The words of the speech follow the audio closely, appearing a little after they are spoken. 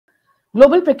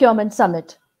Global Procurement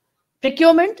Summit.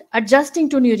 Procurement adjusting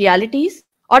to new realities,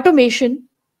 automation,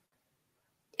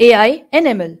 AI, and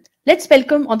ML. Let's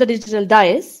welcome on the digital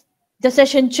dais the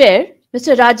session chair,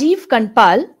 Mr. Rajeev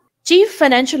Kandpal, Chief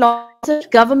Financial Officer,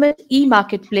 Government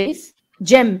E-Marketplace,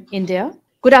 GEM, India.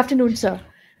 Good afternoon, sir.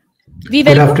 We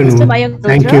Good welcome Mr. afternoon. Mayank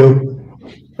Thank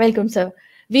Mehrotra. you. Welcome, sir.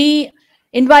 We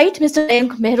invite Mr.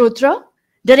 Mayank Mehrotra,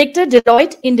 Director,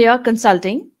 Deloitte India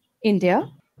Consulting, India.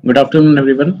 Good afternoon,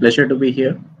 everyone. Pleasure to be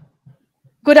here.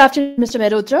 Good afternoon, Mr.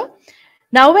 Mehrotra.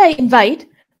 Now I invite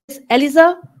Ms.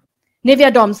 Eliza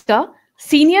Neviadomska,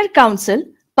 Senior Counsel,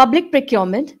 Public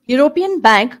Procurement, European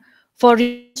Bank for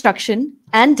Reconstruction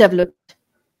and Development.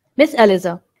 Ms.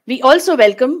 Eliza. We also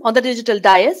welcome on the digital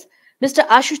dais Mr.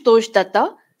 Ashutosh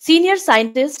Dutta, Senior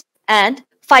Scientist and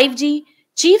 5G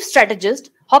Chief Strategist,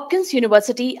 Hopkins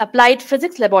University Applied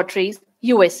Physics Laboratories,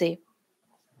 USA.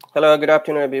 Hello, good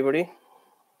afternoon, everybody.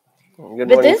 Good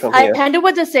With this, I hand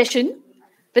over the session.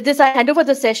 With this, I hand over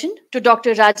the session to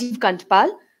Dr. Rajeev Kandpal,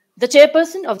 the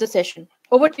chairperson of the session.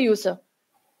 Over to you, sir.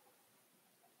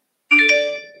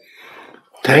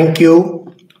 Thank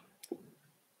you.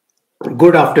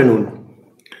 Good afternoon.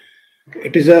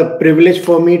 It is a privilege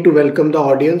for me to welcome the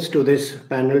audience to this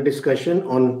panel discussion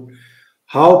on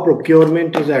how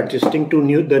procurement is adjusting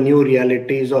to the new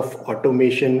realities of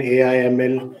automation, AI,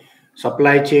 ML,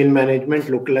 supply chain management,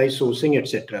 localized sourcing,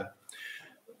 etc.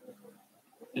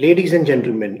 Ladies and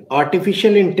gentlemen,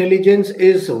 artificial intelligence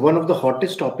is one of the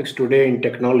hottest topics today in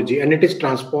technology, and it is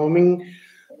transforming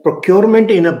procurement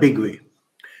in a big way.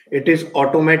 It is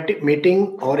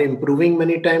automating or improving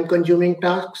many time-consuming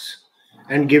tasks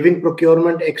and giving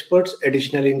procurement experts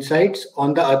additional insights.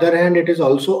 On the other hand, it is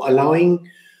also allowing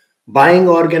buying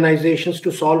organizations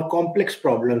to solve complex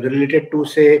problems related to,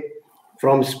 say,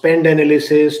 from spend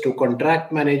analysis to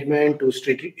contract management to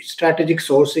strategic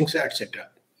sourcing, etc.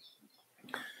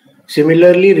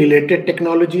 Similarly, related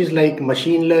technologies like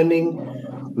machine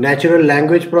learning, natural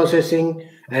language processing,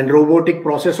 and robotic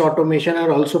process automation are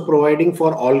also providing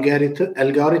for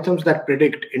algorithms that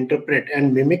predict, interpret,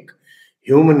 and mimic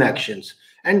human actions.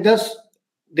 And thus,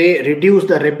 they reduce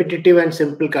the repetitive and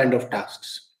simple kind of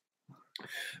tasks.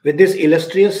 With this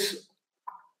illustrious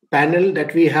panel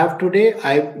that we have today,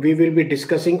 we will be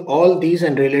discussing all these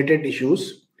and related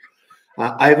issues.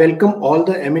 I welcome all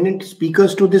the eminent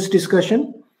speakers to this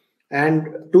discussion. And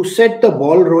to set the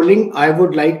ball rolling, I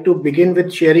would like to begin with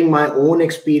sharing my own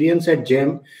experience at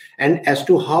GEM and as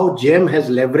to how GEM has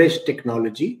leveraged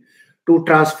technology to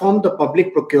transform the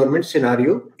public procurement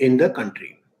scenario in the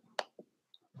country.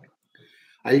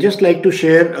 I'll just like to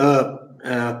share a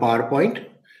PowerPoint.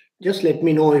 Just let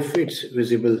me know if it's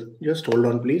visible. Just hold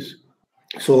on, please.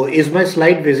 So is my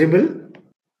slide visible?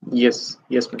 Yes,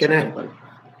 Mr. Can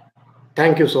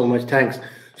Thank you so much. Thanks.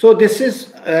 So this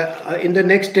is, in the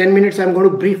next 10 minutes, I'm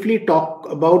going to briefly talk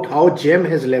about how GEM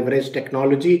has leveraged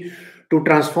technology to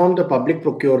transform the public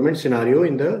procurement scenario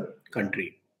in the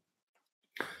country.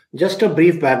 Just a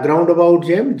brief background about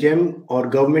GEM. GEM, or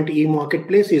Government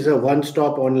E-Marketplace, is a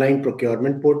one-stop online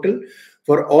procurement portal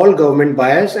for all government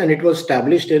buyers, and it was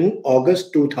established in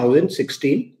August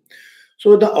 2016.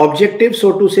 So the objective,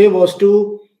 so to say, was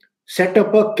to set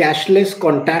up a cashless,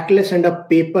 contactless, and a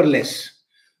paperless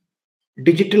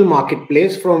digital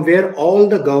marketplace from where all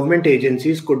the government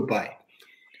agencies could buy.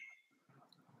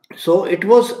 So it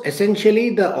was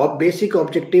essentially the basic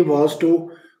objective was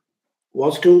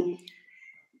to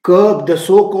curb the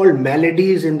so-called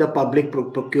maladies in the public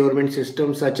procurement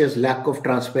system, such as lack of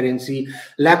transparency,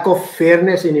 lack of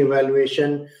fairness in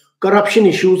evaluation, corruption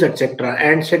issues, etc.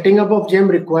 And setting up of GEM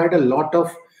required a lot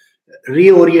of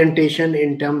reorientation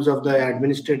in terms of the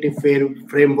administrative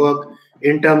framework,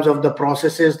 in terms of the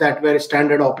processes that were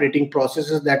standard operating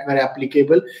processes that were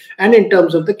applicable, and in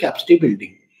terms of the capacity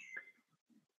building.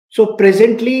 So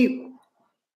presently,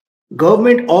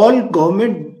 all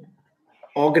government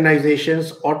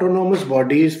organizations, autonomous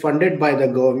bodies funded by the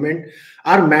government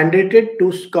are mandated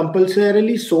to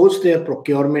compulsorily source their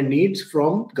procurement needs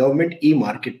from government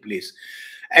e-marketplace.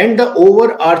 And the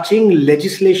overarching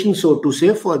legislation, so to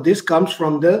say, for this comes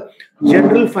from the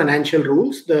general financial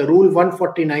rules. The rule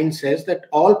 149 says that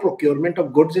all procurement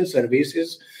of goods and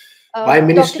services by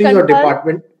ministries or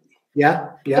department. Yeah.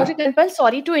 Dr. Kandpal,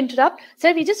 sorry to interrupt.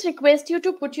 Sir, we just request you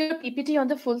to put your PPT on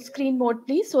the full screen mode,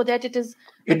 please, so that it is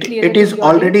clear. It is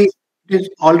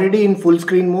already in full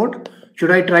screen mode.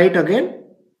 Should I try it again?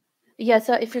 Yes,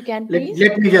 sir, if you can, please.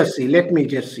 Let me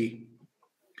just see.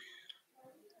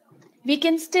 We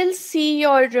can still see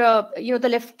your, the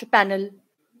left panel.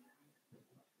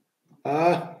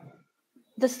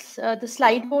 the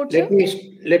slide board, sir?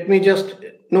 Let me just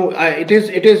no. It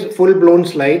is full blown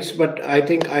slides, but I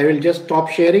think I will just stop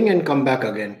sharing and come back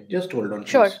again. Just hold on,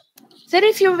 Sure. please. Sir,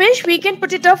 if you wish, we can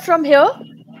put it up from here.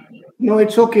 No,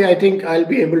 it's okay. I think I'll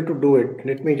be able to do it.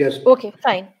 Let me just. Okay,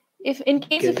 fine. If in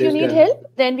case get if you this need done. help,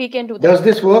 then we can do that. Does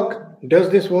this work? Does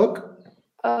this work?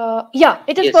 Yeah,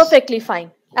 it is Yes. perfectly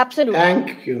fine. Absolutely.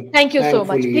 Thank you. Thank you so much.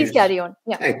 Thankfully, Please yes. carry on.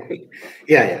 Yeah. Thankfully.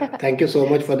 Yeah. Thank you so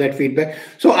much for that feedback.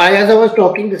 So as I was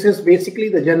talking, this is basically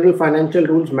the general financial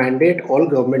rules mandate all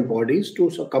government bodies to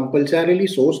compulsorily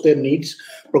source their needs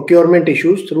procurement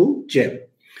issues through GEM.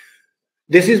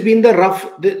 This has been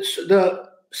the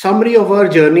summary of our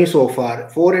journey so far.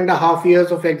 4.5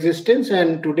 years of existence,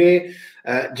 and today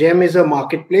GEM is a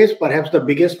marketplace, perhaps the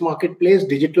biggest marketplace,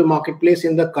 digital marketplace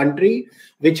in the country,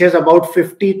 which has about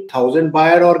 50,000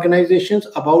 buyer organizations,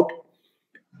 about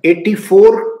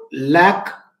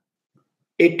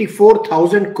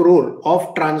 84,000 crore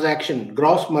of transaction,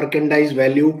 gross merchandise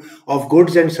value of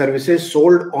goods and services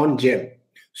sold on GEM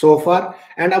so far,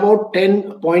 and about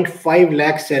 10.5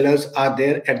 lakh sellers are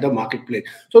there at the marketplace.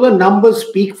 So the numbers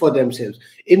speak for themselves.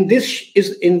 In this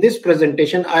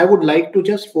presentation, I would like to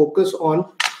just focus on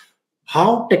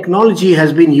how technology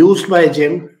has been used by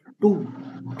GEM to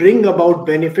bring about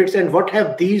benefits, and what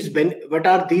are these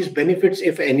benefits,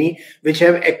 if any, which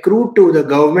have accrued to the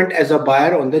government as a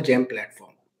buyer on the GEM platform.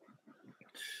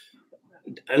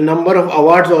 A number of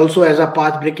awards also as a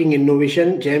path-breaking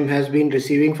innovation GEM has been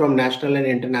receiving from national and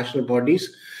international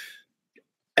bodies.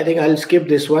 I think I'll skip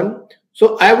this one.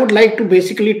 So I would like to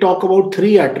basically talk about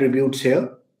three attributes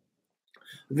here,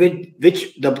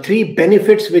 which the three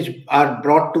benefits which are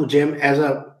brought to GEM as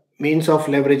a means of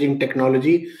leveraging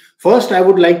technology. First, I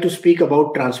would like to speak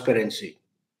about transparency.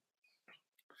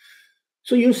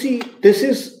 So you see, this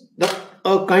is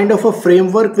a kind of a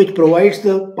framework which provides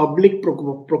the public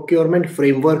procurement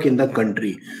framework in the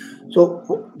country.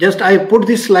 So just I put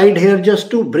this slide here just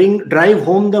to drive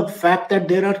home the fact that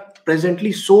there are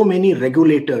presently so many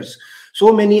regulators,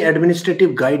 so many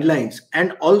administrative guidelines,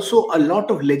 and also a lot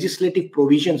of legislative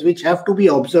provisions which have to be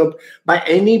observed by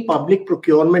any public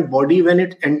procurement body when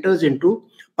it enters into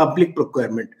public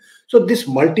procurement. So this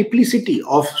multiplicity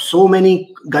of so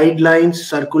many guidelines,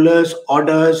 circulars,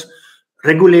 orders,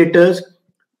 regulators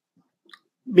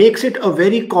makes it a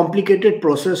very complicated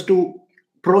process to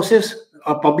process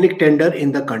a public tender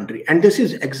in the country. And this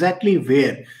is exactly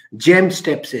where GEM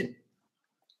steps in.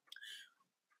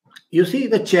 You see,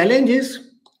 the challenge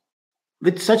is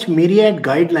with such myriad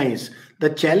guidelines, the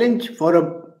challenge for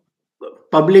a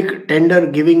public tender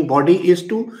giving body is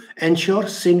to ensure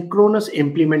synchronous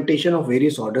implementation of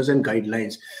various orders and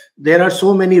guidelines. There are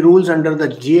so many rules under the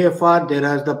GFR. There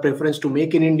is the preference to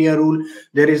make in India rule.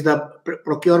 There is the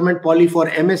procurement policy for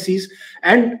MSCs,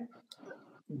 and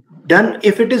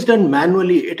if it is done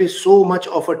manually, it is so much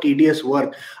of a tedious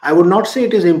work. I would not say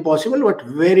it is impossible, but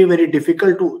very, very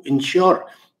difficult to ensure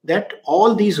that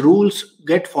all these rules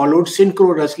get followed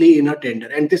synchronously in a tender.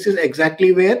 And this is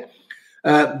exactly where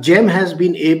GEM has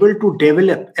been able to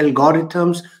develop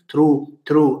algorithms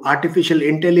through artificial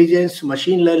intelligence,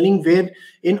 machine learning, where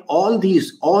in all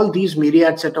these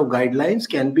myriad set of guidelines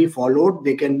can be followed.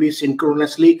 They can be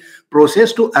synchronously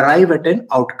processed to arrive at an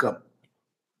outcome.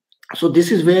 So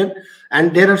this is where,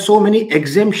 and there are so many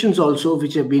exemptions also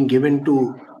which have been given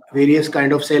to various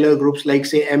kind of seller groups, like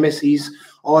say MSCs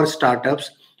or startups.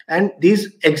 And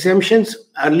these exemptions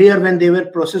earlier, when they were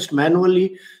processed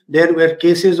manually, there were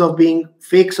cases of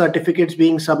fake certificates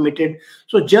being submitted.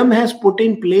 So GEM has put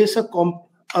in place a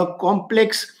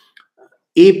complex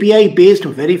API-based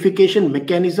verification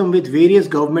mechanism with various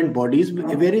government bodies,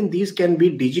 wherein these can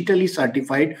be digitally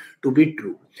certified to be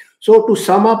true. So to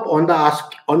sum up on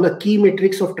the key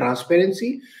metrics of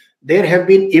transparency, there have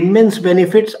been immense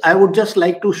benefits. I would just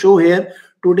like to show here.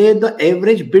 Today, the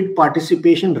average bid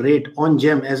participation rate on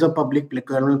GEM as a public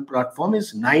procurement platform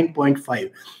is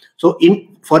 9.5. So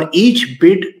for each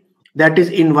bid that is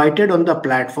invited on the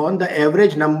platform, the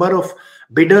average number of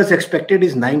bidders expected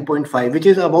is 9.5, which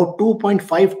is about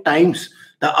 2.5 times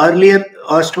the earlier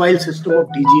erstwhile system of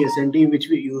DGS&D which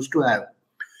we used to have.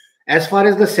 As far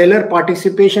as the seller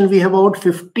participation, we have about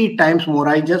 50 times more.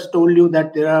 I just told you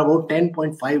that there are about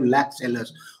 10.5 lakh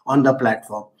sellers on the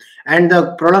platform. And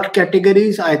the product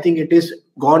categories, I think it is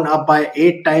gone up by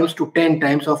 8 times to 10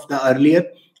 times of the earlier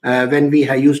when we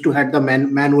used to have the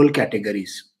manual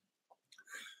categories.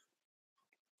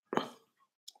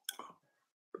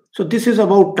 So this is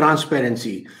about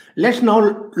transparency. Let's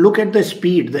now look at the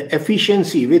speed, the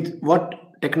efficiency with what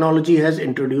technology has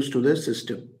introduced to the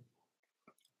system.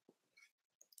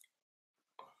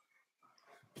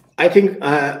 I think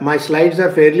my slides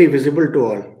are fairly visible to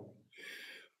all.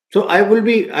 So I will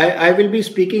be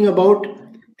speaking about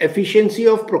efficiency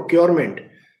of procurement.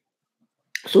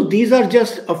 So these are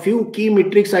just a few key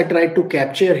metrics I tried to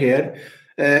capture here.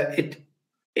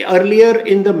 Earlier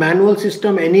in the manual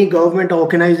system, any government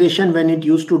organization, when it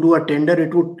used to do a tender,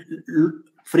 it would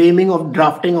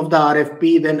drafting of the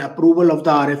RFP, then approval of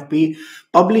the RFP,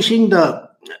 publishing the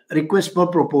request for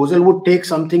proposal would take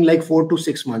something like 4 to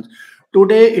 6 months.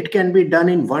 Today, it can be done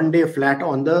in 1 day flat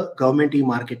on the government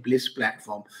e-marketplace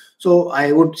platform. So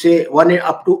I would say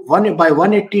by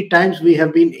 180 times we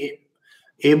have been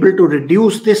able to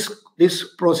reduce this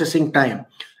processing time.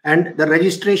 And the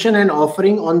registration and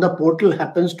offering on the portal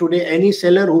happens today. Any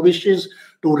seller who wishes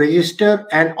to register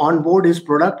and onboard his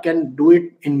product can do it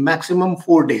in maximum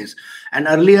 4 days. And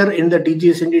earlier in the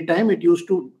DGSND time, it used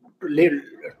to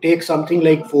take something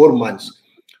like 4 months.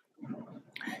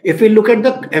 If we look at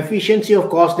the efficiency of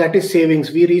cost, that is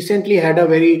savings, we recently had a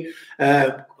very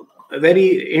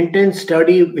intense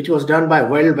study which was done by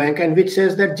World Bank, and which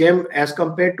says that GEM, as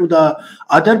compared to the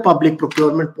other public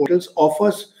procurement portals,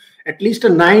 offers at least a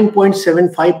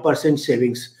 9.75%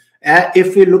 savings.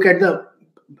 If we look at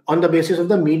on the basis of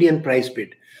the median price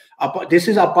bid. This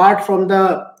is apart from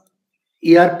the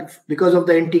ERP, because of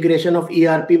the integration of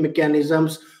ERP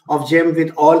mechanisms of GEM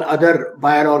with all other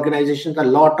buyer organizations, a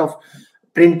lot of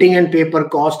printing and paper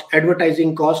cost,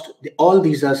 advertising cost, all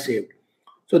these are saved.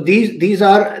 So these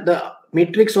are the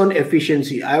metrics on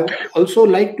efficiency. I would also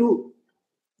like to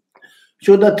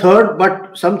show the third,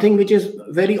 but something which is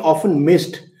very often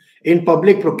missed in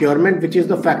public procurement, which is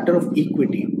the factor of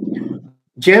equity.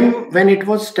 GEM, when it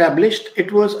was established,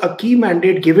 it was a key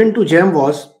mandate given to GEM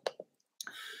was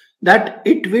that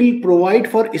it will provide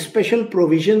for special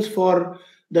provisions for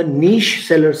the niche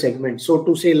seller segment. So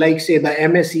to say, like say the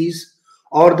MSEs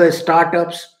or the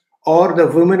startups or the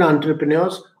women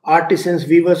entrepreneurs, artisans,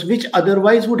 weavers, which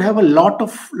otherwise would have a lot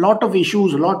of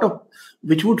issues,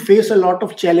 which would face a lot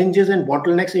of challenges and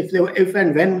bottlenecks if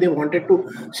and when they wanted to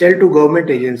sell to government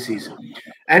agencies.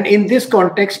 And in this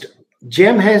context,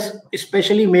 GEM has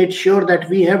especially made sure that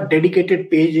we have dedicated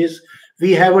pages.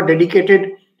 We have a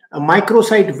dedicated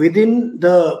microsite within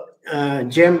the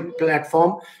GEM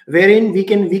platform, wherein we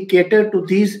cater to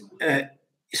these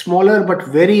smaller but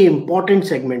very important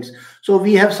segments. So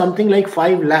we have something like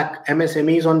 5 lakh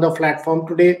MSMEs on the platform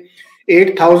today,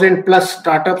 8,000 plus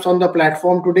startups on the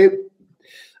platform today.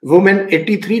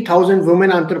 83,000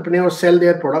 women entrepreneurs sell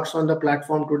their products on the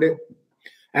platform today,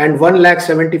 and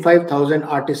 1,75,000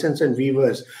 artisans and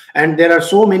weavers. And there are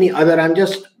so many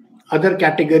other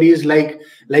categories like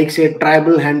say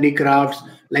tribal handicrafts,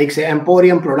 like say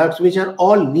emporium products, which are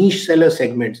all niche seller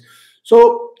segments.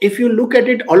 So if you look at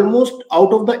it, almost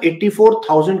out of the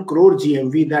 84,000 crore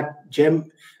GMV that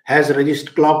GEM has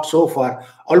clocked so far,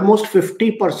 almost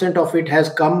 50% of it has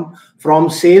come from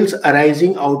sales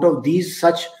arising out of these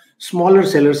such smaller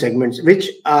seller segments, which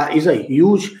is a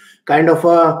huge kind of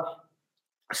a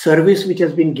service which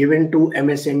has been given to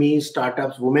MSMEs,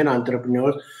 startups, women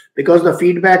entrepreneurs, because the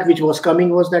feedback which was coming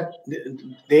was that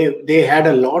they had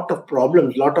a lot of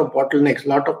problems, lot of bottlenecks,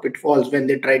 lot of pitfalls when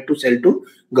they tried to sell to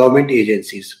government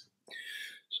agencies.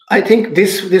 I think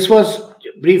this was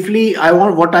briefly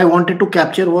what I wanted to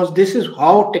capture was this is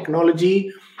how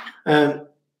technology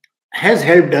has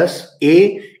helped us,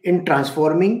 A, in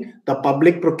transforming the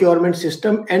public procurement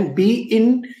system, and B,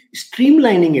 in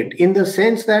streamlining it, in the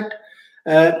sense that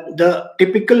the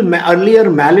typical earlier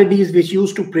maladies which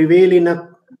used to prevail in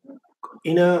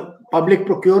a public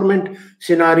procurement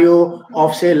scenario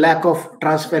of, say, lack of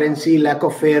transparency, lack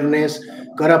of fairness,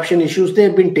 corruption issues, they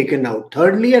have been taken out.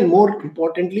 Thirdly, and more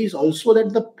importantly, is also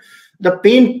that the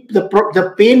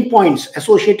pain points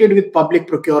associated with public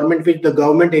procurement, which the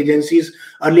government agencies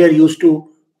earlier used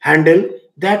to handle,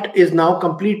 that is now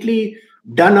completely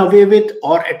done away with,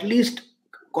 or at least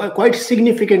quite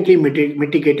significantly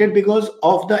mitigated, because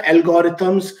of the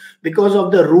algorithms, because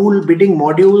of the rule bidding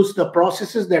modules, the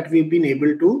processes that we've been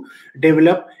able to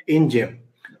develop in GEM.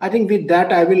 I think with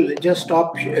that, I will just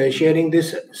stop sharing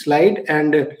this slide,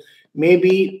 and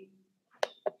maybe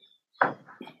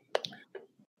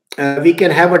we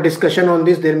can have a discussion on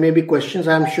this. There may be questions,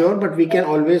 I'm sure, but we can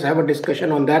always have a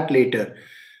discussion on that later.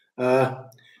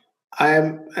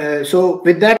 So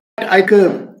with that,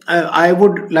 I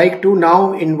would like to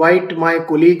now invite my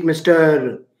colleague,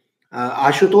 Mr.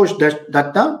 Ashutosh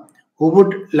Dutta, who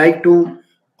would like to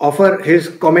offer his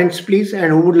comments, please,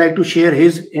 and who would like to share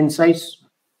his insights.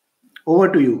 Over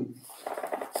to you.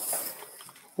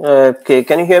 Okay,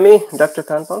 can you hear me, Dr.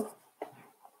 Kandpal?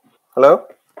 Hello?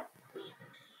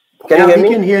 Can you hear me? We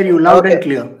can hear you loud and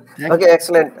clear. Okay,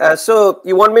 excellent. So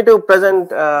you want me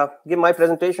to give my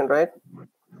presentation, right?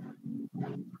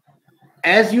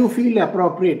 As you feel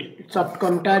appropriate. It's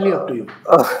entirely up to you.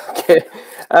 Okay.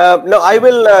 No, I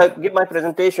will give my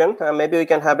presentation. Maybe we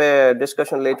can have a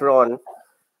discussion later on.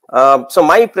 So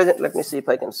let me see if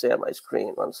I can share my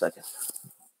screen. 1 second.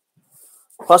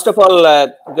 First of all,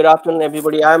 good afternoon,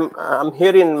 everybody. I'm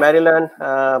here in Maryland,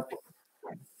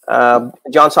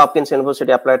 Johns Hopkins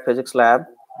University Applied Physics Lab.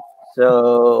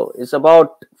 So it's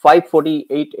about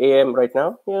 5:48 a.m. right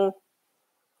now here.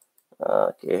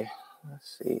 Okay,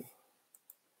 let's see.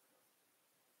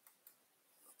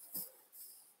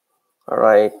 All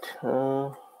right.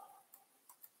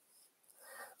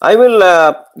 I will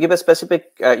give a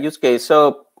specific use case.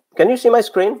 So can you see my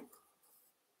screen?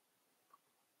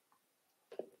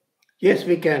 Yes,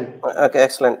 we can. Okay,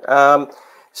 excellent.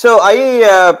 So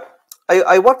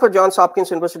I work for Johns Hopkins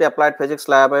University Applied Physics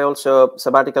Lab. I also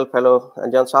sabbatical fellow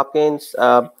at Johns Hopkins.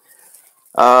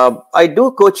 I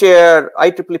do co-chair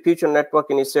IEEE Future Network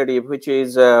Initiative, which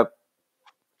is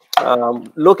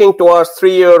looking towards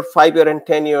 3-year, 5-year, and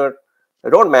 10-year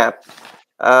roadmap.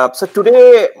 So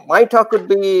today, my talk would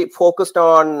be focused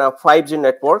on 5G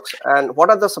networks and what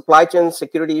are the supply chain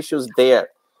security issues there.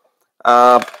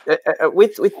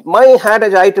 With my hat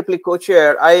as IEEE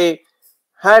co-chair, I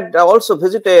had also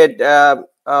visited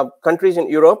countries in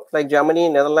Europe like Germany,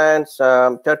 Netherlands,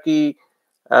 Turkey,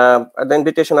 at the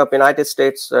invitation of United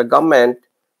States government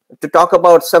to talk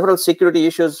about several security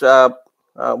issues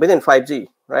within 5G,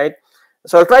 right?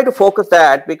 So I'll try to focus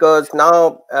that because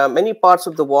now many parts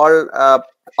of the world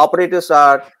operators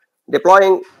are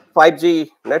deploying 5G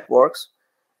networks,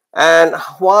 and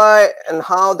why and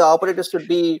how the operators should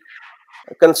be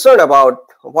concerned about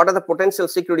what are the potential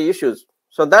security issues.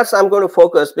 So that's I'm going to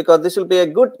focus because this will be a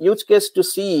good use case to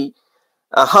see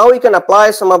how we can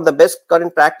apply some of the best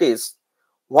current practice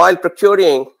while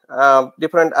procuring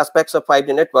different aspects of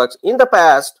 5G networks. In the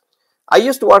past, I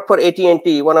used to work for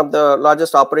AT&T, one of the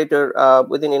largest operator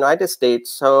within the United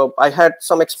States. So I had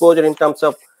some exposure in terms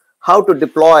of how to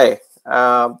deploy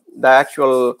the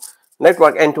actual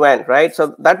network end-to-end, right?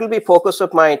 So that will be focus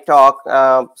of my talk.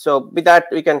 So with that,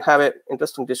 we can have an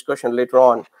interesting discussion later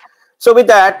on. So with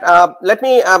that, let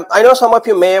me, I know some of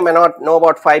you may or may not know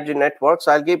about 5G networks.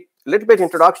 I'll give a little bit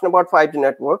introduction about 5G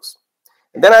networks.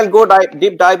 Then I'll go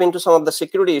deep dive into some of the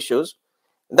security issues.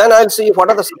 Then I'll see what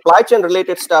are the supply chain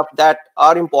related stuff that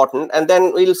are important. And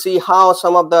then we'll see how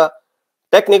some of the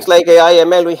techniques like AI,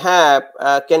 ML we have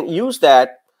can use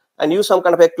that and use some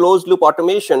kind of a closed loop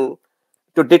automation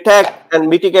to detect and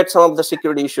mitigate some of the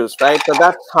security issues, right? So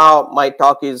that's how my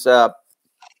talk is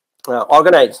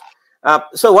organized.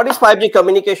 So what is 5G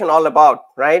communication all about,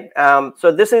 right? So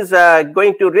this is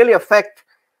going to really affect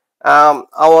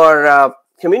our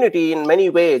community in many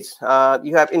ways.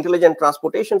 You have intelligent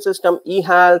transportation system,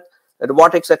 e-health,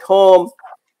 robotics at home,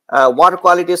 water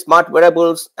quality, smart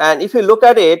wearables. And if you look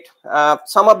at it,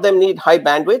 some of them need high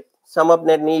bandwidth, some of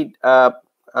them need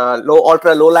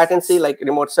ultra low latency, like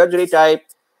remote surgery type,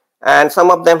 and some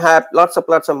of them have lots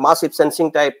of massive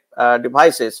sensing type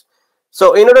devices.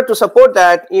 So in order to support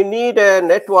that, you need a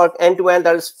network end-to-end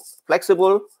that is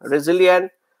flexible,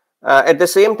 resilient. At the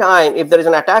same time, if there is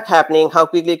an attack happening, how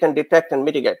quickly you can detect and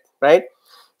mitigate, right?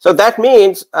 So that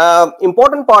means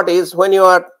important part is when you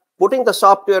are putting the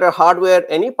software or hardware,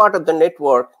 any part of the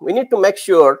network, we need to make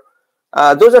sure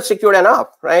those are secure enough,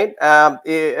 right?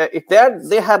 If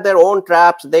they have their own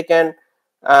traps, they can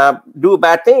do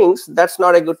bad things. That's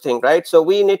not a good thing, right? So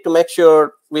we need to make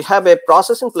sure we have a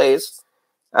process in place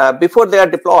before they are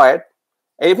deployed.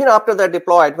 Even after they're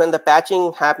deployed, when the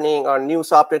patching happening or new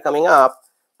software coming up,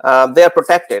 they are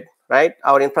protected, right?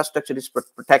 Our infrastructure is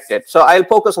protected. So I'll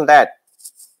focus on that.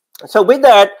 So with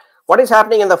that, what is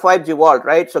happening in the 5G world,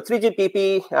 right? So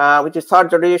 3GPP, which is third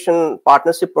generation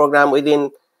partnership program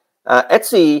within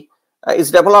HC,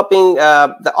 is developing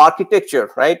the architecture,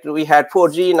 right? We had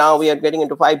 4G, now we are getting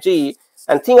into 5G.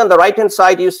 And thing on the right-hand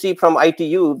side, you see from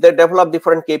ITU, they develop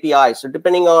different KPIs. So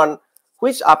depending on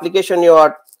which application you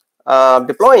are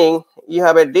deploying, you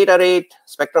have a data rate,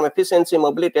 spectrum efficiency,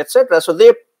 mobility, etc. So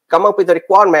they come up with a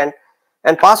requirement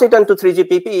and pass it on to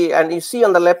 3GPP. And you see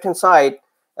on the left-hand side,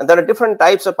 and there are different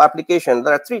types of application.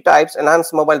 There are 3 types: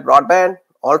 enhanced mobile broadband,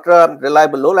 ultra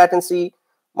reliable low latency,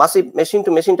 massive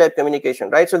machine-to-machine type communication,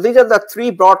 right? So these are the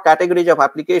 3 broad categories of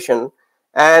application.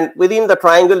 And within the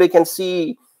triangle, you can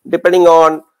see, depending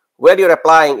on where you're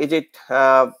applying, is it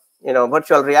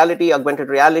virtual reality, augmented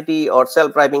reality, or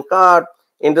self-driving car,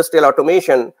 industrial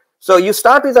automation. So you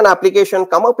start with an application,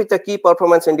 come up with the key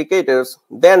performance indicators,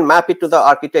 then map it to the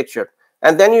architecture.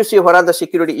 And then you see what are the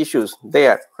security issues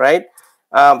there, right?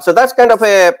 So that's kind of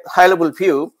a high-level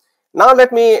view. Now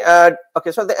let me,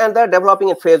 okay, so and they're developing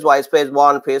it phase-wise, phase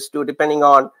 1, phase 2, depending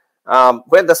on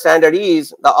where the standard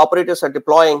is. The operators are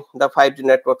deploying the 5G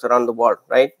networks around the world,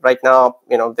 right? Right now,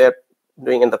 they're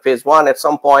doing in the phase 1. At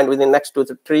some point within the next 2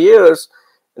 to 3 years,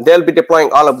 they'll be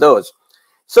deploying all of those.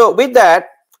 So with that,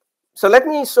 so let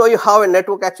me show you how a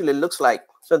network actually looks like.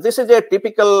 So this is a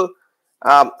typical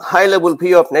high-level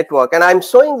view of network, and I'm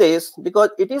showing this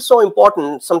because it is so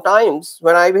important. Sometimes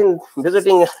when I've been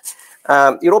visiting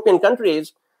European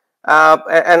countries,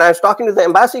 and I was talking to the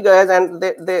embassy guys, and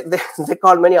they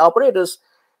called many operators.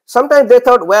 Sometimes they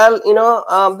thought, well,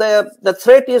 the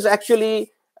threat is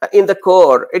actually in the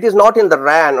core. It is not in the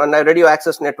RAN, on a radio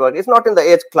access network. It's not in the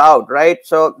edge cloud, right?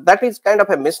 So that is kind of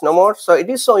a misnomer. So it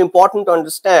is so important to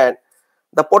understand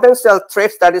the potential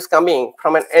threats that is coming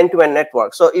from an end-to-end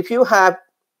network. So if you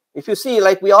see,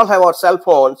 like we all have our cell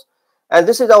phones, and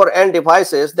this is our end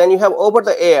devices, then you have over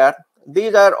the air.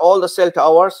 These are all the cell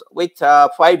towers with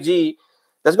 5G.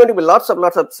 There's going to be lots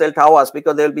of cell towers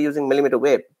because they'll be using millimeter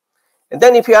wave. And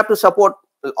then if you have to support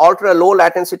ultra low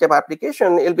latency type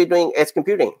application, you'll be doing edge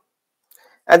computing.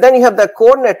 And then you have the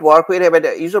core network where you have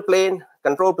a user plane,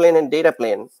 control plane, and data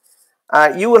plane.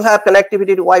 You will have connectivity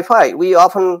to Wi-Fi. We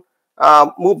often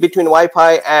move between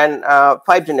Wi-Fi and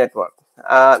 5G network.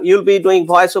 You'll be doing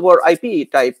voice over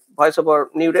IP type, voice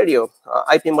over new radio,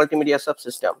 IP multimedia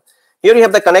subsystem. Here you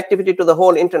have the connectivity to the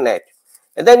whole internet.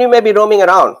 And then you may be roaming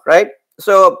around, right?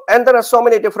 So, and there are so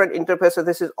many different interfaces.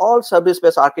 This is all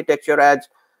service-based architecture. As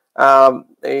Dr.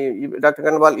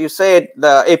 Kandpal, you said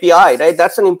the API, right?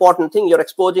 That's an important thing. You're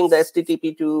exposing the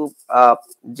HTTP to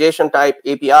JSON type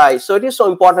API. So it is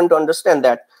so important to understand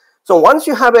that. So once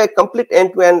you have a complete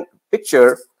end-to-end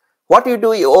picture, what you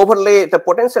do, you overlay the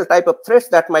potential type of threats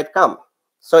that might come.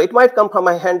 So it might come from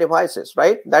hand devices,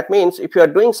 right? That means if you are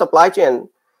doing supply chain,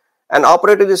 an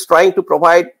operator is trying to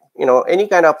provide, any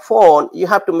kind of phone, you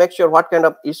have to make sure what kind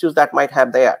of issues that might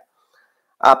have there.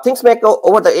 Things may go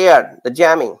over the air, the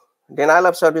jamming, denial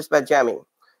of service by jamming.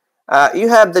 You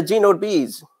have the G node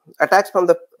Bs, attacks from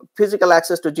the physical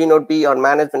access to G node B or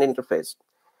management interface.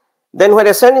 Then when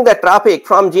you're sending the traffic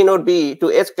from G node B to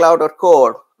edge cloud or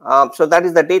core, so that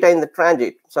is the data in the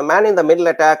transit. So man in the middle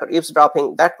attack or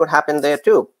eavesdropping, that could happen there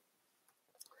too.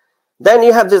 Then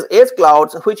you have these edge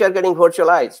clouds which are getting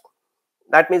virtualized.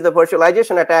 That means the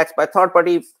virtualization attacks by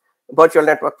third-party virtual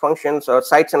network functions or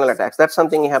side channel attacks. That's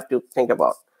something you have to think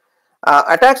about.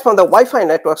 Attacks from the Wi-Fi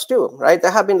networks too, right? There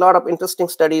have been a lot of interesting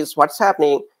studies. What's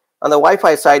happening on the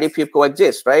Wi-Fi side if you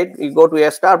coexist, right? You go to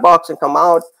a Starbucks and come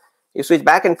out, you switch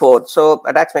back and forth. So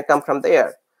attacks may come from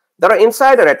there. There are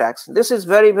insider attacks. This is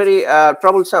very, very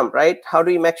troublesome, right? How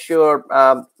do you make sure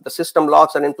the system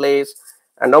logs are in place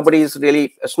and nobody is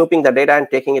really snooping the data and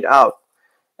taking it out?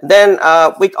 Then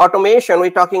with automation, we're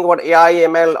talking about AI,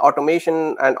 ML,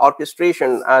 automation, and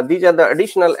orchestration. These are the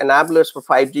additional enablers for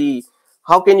 5G.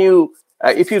 How can you,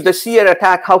 if you see an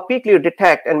attack, how quickly you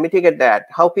detect and mitigate that?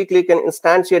 How quickly you can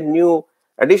instantiate new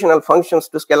additional functions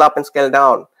to scale up and scale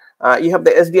down? You have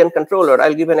the SDN controller.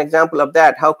 I'll give an example of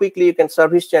that. How quickly you can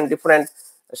service chain different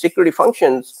security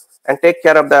functions and take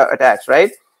care of the attacks,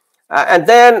 right? And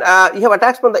then you have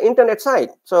attacks from the internet side.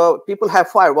 So people have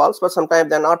firewalls, but sometimes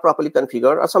they're not properly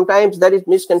configured, or sometimes there is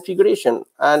misconfiguration,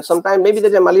 and sometimes maybe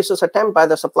there's a malicious attempt by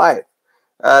the supplier.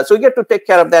 So you get to take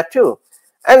care of that too.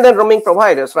 And then roaming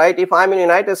providers, right? If I'm in the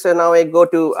United States now, I go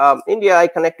to India, I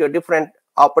connect to a different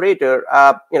operator.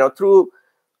 Through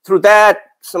that,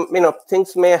 some bad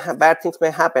things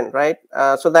may happen, right?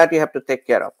 So that you have to take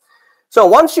care of. So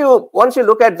once you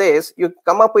look at this, you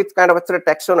come up with kind of a threat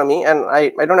taxonomy, and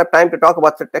I don't have time to talk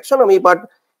about threat taxonomy, but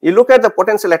you look at the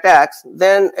potential attacks,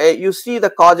 then you see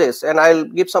the causes, and I'll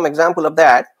give some example of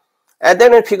that, and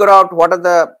then you figure out what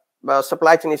are the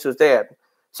supply chain issues there.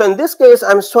 So in this case,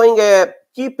 I'm showing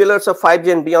key pillars of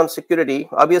 5G and beyond security.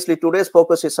 Obviously, today's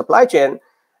focus is supply chain,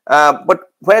 but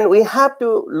when we have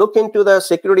to look into the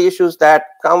security issues that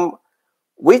come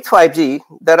with 5G,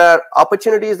 there are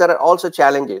opportunities that are also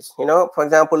challenges. For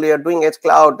example, you are doing edge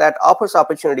cloud that offers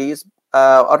opportunities,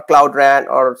 or cloud RAN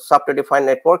or software-defined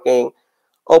networking,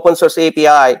 open source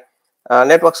API,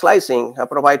 network slicing,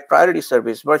 provide priority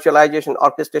service, virtualization,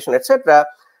 orchestration, etc.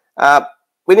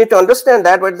 We need to understand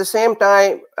that, but at the same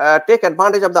time, take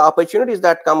advantage of the opportunities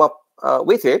that come up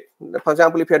with it. For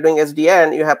example, if you're doing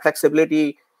SDN, you have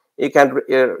flexibility.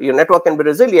 Your network can be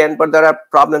resilient, but there are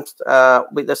problems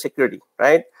with the security,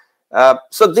 right?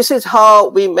 So this is how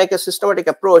we make a systematic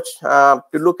approach to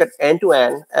look at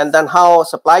end-to-end, and then how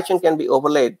supply chain can be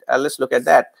overlaid. Let's look at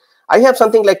that. I have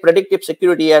something like predictive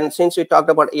security, and since we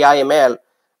talked about AI, ML,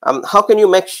 how can you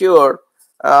make sure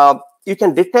you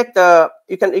can detect the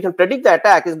you can predict the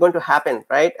attack is going to happen,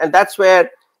 right? And that's where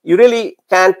you really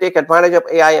can take advantage of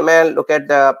AIML, look at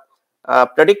the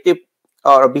predictive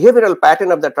or behavioral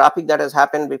pattern of the traffic that has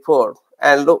happened before,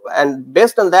 and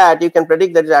based on that, you can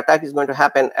predict that the attack is going to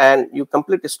happen, and you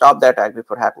completely stop the attack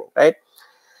before happening, right?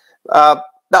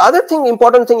 The other thing,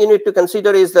 important thing you need to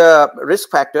consider is the risk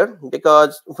factor,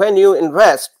 because when you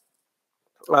invest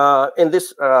in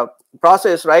this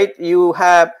process, right, you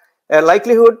have a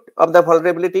likelihood of the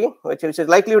vulnerability, which is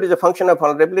likelihood is a function of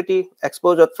vulnerability,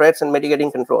 exposure threats, and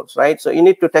mitigating controls, right? So you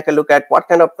need to take a look at what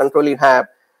kind of control you have,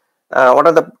 what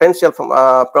are the potential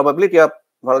probability of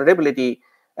vulnerability,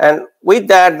 and with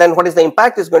that, then what is the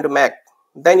impact is going to make.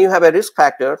 Then you have a risk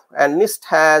factor, and NIST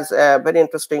has a very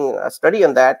interesting study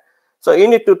on that. So you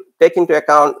need to take into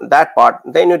account that part.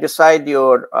 Then you decide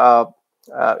your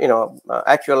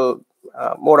actual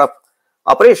mode of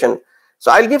operation.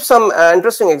 So I'll give some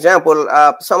interesting example.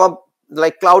 Some of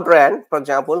like Cloud RAN, for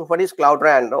example. What is Cloud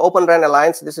RAN? The Open RAN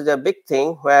Alliance. This is a big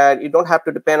thing where you don't have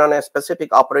to depend on a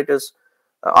specific operator's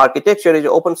architecture. Is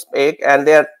open spec, and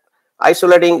they're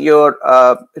isolating your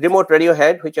remote radio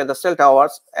head, which are the cell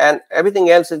towers, and everything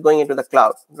else is going into the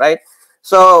cloud, right?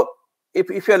 So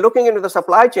if you're looking into the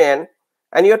supply chain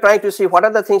and you're trying to see what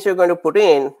are the things you're going to put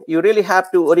in, you really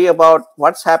have to worry about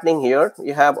what's happening here.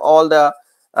 You have all the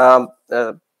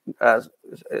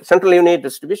central unit,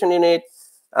 distribution unit,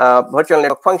 virtual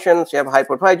network functions, you have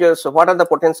hypervisors. So what are the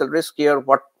potential risks here?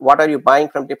 What are you buying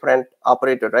from different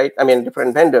operator, right? I mean,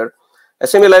 different vendor.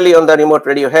 Similarly on the remote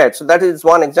radio head. So that is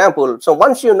one example. So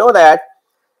once you know that,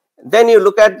 then you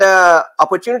look at the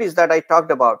opportunities that I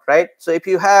talked about, right? So if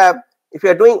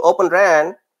you're doing Open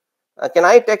RAN, can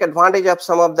I take advantage of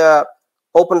some of the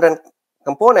Open RAN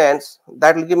components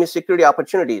that will give me security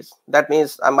opportunities? That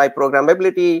means my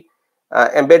programmability,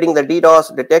 embedding the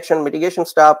DDoS detection, mitigation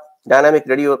stuff, dynamic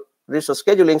radio resource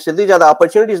scheduling. So these are the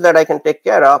opportunities that I can take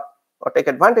care of or take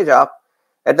advantage of.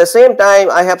 At the same time,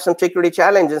 I have some security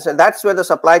challenges, and that's where the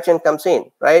supply chain comes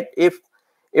in, right? If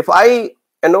I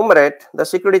enumerate the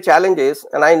security challenges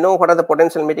and I know what are the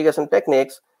potential mitigation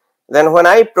techniques, then when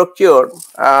I procure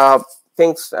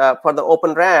things for the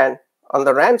Open RAN on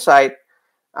the RAN side,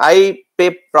 I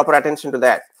pay proper attention to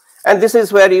that. And this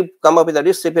is where you come up with the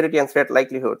risk, severity, and threat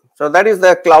likelihood. So that is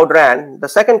the Cloud RAN. The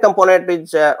second component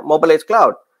is Mobile Edge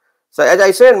Cloud. So as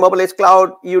I said, Mobile Edge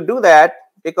Cloud, you do that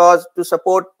because to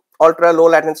support ultra low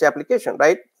latency application,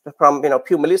 right? From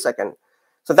few milliseconds.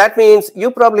 So that means you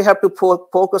probably have to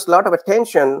focus a lot of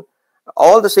attention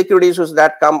all the security issues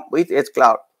that come with Edge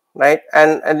Cloud, right?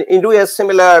 And you do a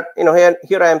similar,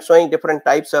 here I am showing different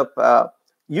types of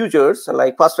users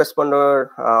like first responder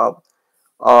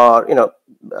or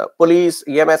police,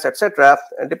 EMS, etc.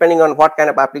 Depending on what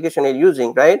kind of application you're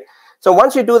using, right? So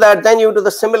once you do that, then you do the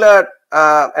similar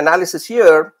analysis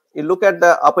here. You look at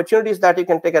the opportunities that you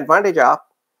can take advantage of.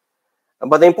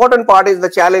 But the important part is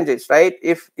the challenges, right?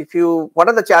 What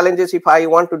are the challenges if I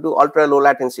want to do ultra low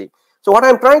latency? So what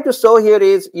I'm trying to show here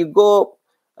is you go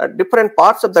different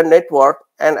parts of the network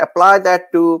and apply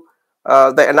that to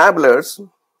the enablers,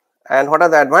 and what are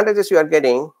the advantages you are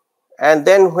getting. And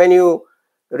then when you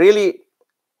really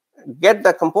get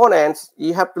the components,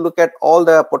 you have to look at all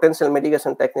the potential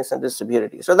mitigation techniques and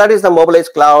distribution. So that is the Mobile Edge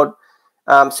Cloud.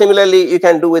 Similarly, you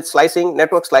can do with slicing.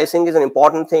 Network slicing is an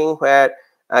important thing where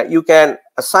you can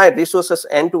assign resources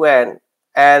end-to-end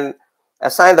and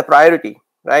assign the priority,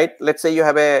 right? Let's say you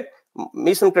have a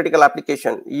mission critical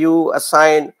application. You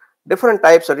assign different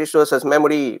types of resources,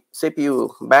 memory,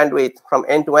 CPU, bandwidth from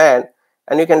end-to-end,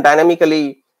 and you can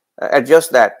dynamically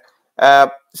adjust that.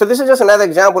 So this is just another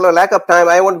example. Of lack of time,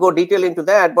 I won't go detail into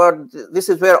that, but this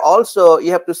is where also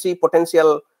you have to see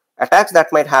potential attacks that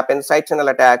might happen, side channel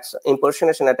attacks,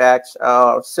 impersonation attacks,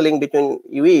 stealing between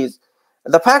UEs.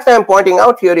 The fact I'm pointing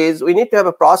out here is we need to have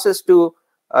a process to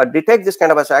detect this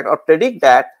kind of attack or predict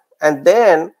that and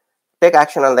then take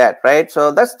action on that, right?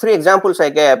 So that's 3 examples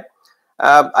I gave.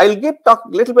 I'll talk a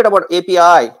little bit about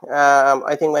API.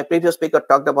 I think my previous speaker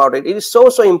talked about it. It is so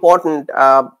important.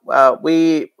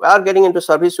 We are getting into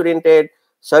service-oriented,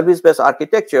 service-based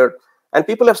architecture, and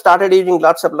people have started using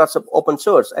lots of open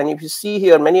source. And if you see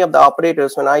here, many of the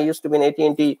operators, when I used to be in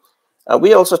AT&T,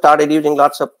 we also started using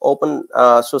lots of open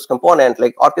source component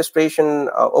like orchestration,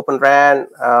 Open RAN,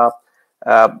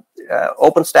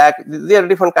 OpenStack. There are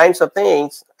different kinds of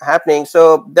things happening.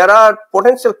 So there are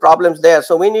potential problems there.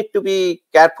 So we need to be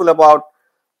careful about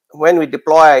when we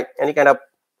deploy any kind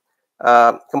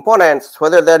of components,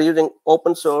 whether they're using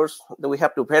open source, that we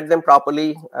have to vet them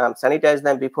properly, sanitize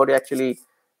them before they actually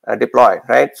deploy,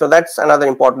 right? So that's another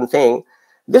important thing.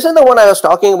 This is the one I was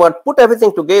talking about, put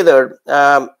everything together.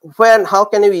 How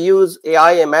can we use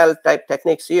AI, ML type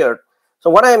techniques here? So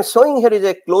what I am showing here is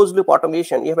a closed loop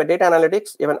automation. You have a data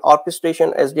analytics, you have an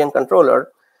orchestration SDN controller,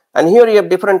 and here you have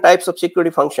different types of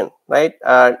security function, right?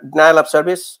 Denial of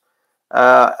service,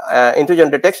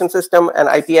 intrusion detection system, and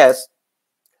IPS.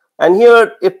 And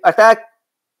here, if attack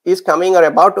is coming or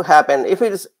about to happen, it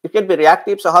can be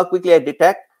reactive, so how quickly I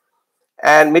detect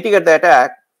and mitigate the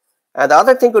attack. The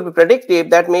other thing could be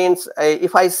predictive. That means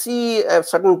if I see a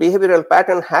certain behavioral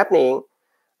pattern happening,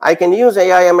 I can use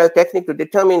AI ML technique to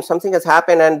determine something has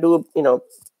happened and do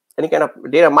any kind of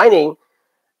data mining,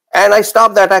 and I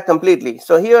stop the attack completely.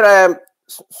 So here I am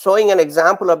showing an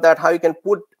example of that, how you can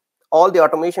put all the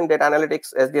automation, data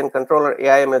analytics, SDN controller,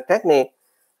 AI ML technique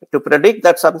to predict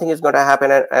that something is going to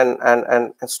happen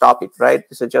and stop it, right?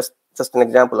 This is just an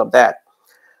example of that.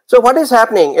 So what is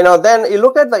happening? Then you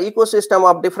look at the ecosystem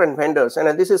of different vendors,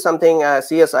 and this is something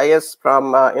CSIS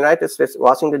from United States,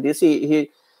 Washington, DC,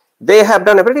 they have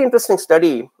done a very interesting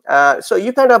study. So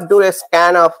you kind of do a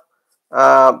scan of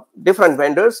different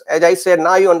vendors. As I said,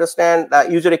 now you understand the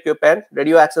user equipment,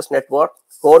 radio access network,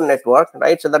 core network,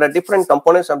 right? So there are different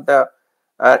components of the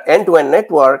end-to-end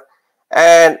network.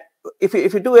 And if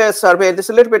you do a survey, this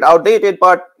is a little bit outdated,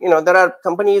 but there are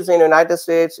companies in the United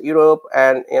States, Europe,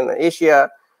 and in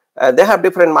Asia, they have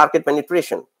different market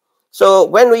penetration. So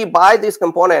when we buy these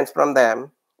components from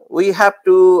them, we have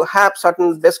to have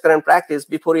certain best current practice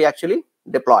before you actually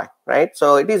deploy, right?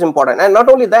 So it is important. And not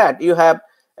only that, you have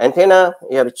antenna,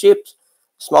 you have chips,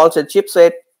 small cell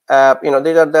chipset, these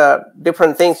are the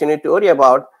different things you need to worry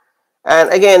about. And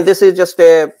again, this is just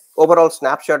a overall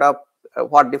snapshot of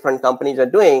what different companies are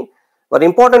doing. But the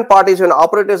important part is when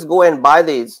operators go and buy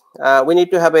these, we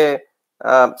need to have a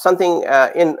something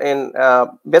in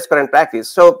best current practice.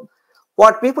 So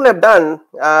what people have done,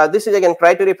 this is again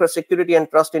criteria for security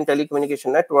and trust in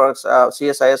telecommunication networks,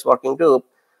 CSIS working group.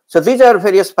 So these are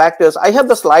various factors. I have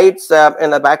the slides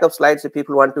and the backup slides. If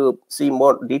people want to see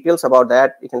more details about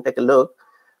that, you can take a look.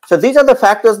 So these are the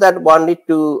factors that one need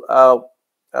to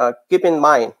keep in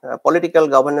mind. Political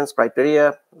governance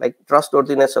criteria, like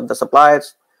trustworthiness of the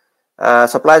suppliers.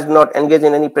 Suppliers do not engage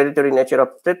in any predatory nature of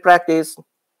trade practice.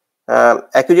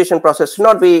 Acquisition process should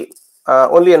not be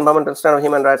only environmental standard,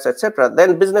 human rights, etc.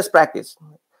 Then business practice,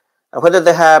 whether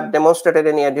they have demonstrated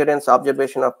any adherence,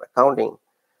 observation of accounting,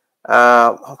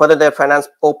 whether they finance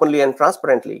openly and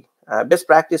transparently, best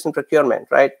practice in procurement,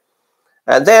 right?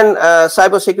 Then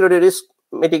cybersecurity risk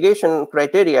mitigation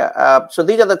criteria. So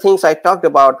these are the things I talked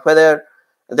about, whether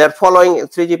they're following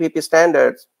 3GPP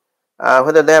standards,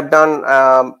 whether they have done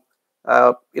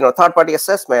third-party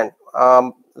assessment.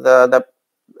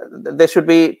 They should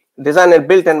be designed and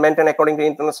built and maintained according to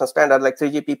international standards like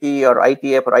 3GPP or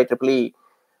ITF or IEEE.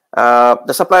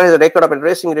 The supplier has a record of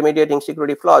addressing, remediating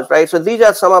security flaws, right? So these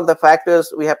are some of the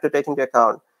factors we have to take into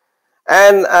account.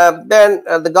 And then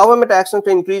the government action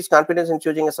to increase confidence in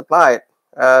choosing a supplier.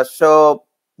 So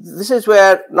this is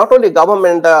where not only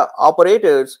government, the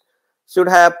operators should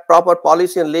have proper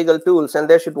policy and legal tools, and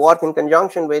they should work in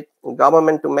conjunction with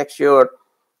government to make sure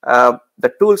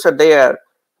the tools are there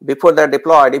before they're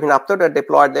deployed. Even after they're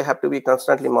deployed, they have to be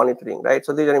constantly monitoring, right?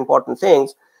 So these are important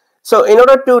things. So in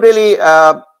order to really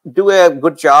do a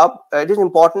good job, it is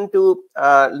important to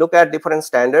look at different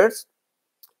standards.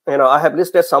 I have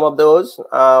listed some of those,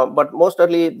 but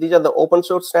mostly these are the open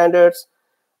source standards,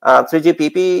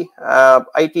 3GPP,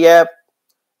 ITF,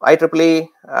 IEEE.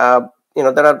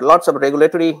 There are lots of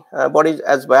regulatory bodies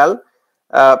as well.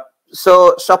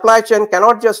 So supply chain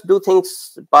cannot just do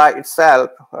things by itself.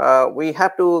 We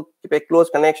have to keep a close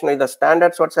connection with the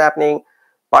standards, what's happening,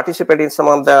 participate in some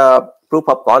of the proof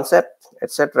of concept,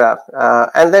 etc.,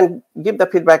 and then give the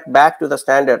feedback back to the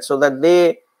standards so that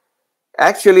they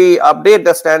actually update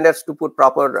the standards to put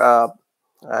proper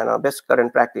best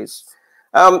current practice.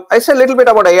 I said a little bit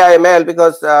about AI/ML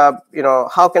because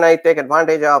how can I take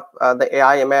advantage of the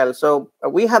AI/ML? So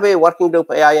we have a working group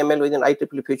AI/ML within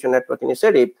IEEE Future Network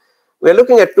Initiative. We're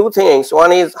looking at two things.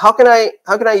 One is how can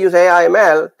I use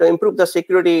AI/ML to improve the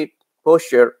security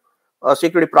posture or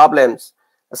security problems.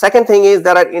 The second thing is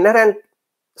there are inherent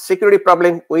security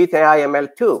problems with AI/ML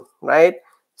too, right?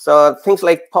 So things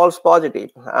like false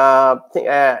positive.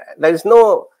 There is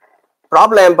no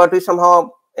problem, but we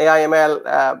somehow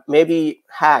AI/ML may be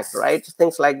hacked, right?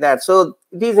 Things like that. So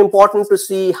it is important to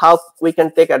see how we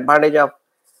can take advantage of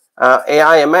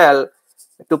AI/ML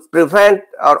to prevent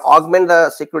or augment the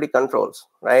security controls,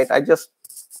 right? I just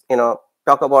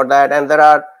talk about that. And there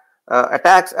are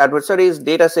attacks, adversaries,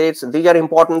 data sets. These are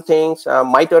important things.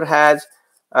 MITRE has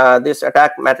this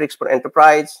attack matrix for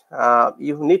enterprise.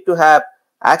 You need to have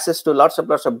access to lots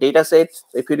of data sets.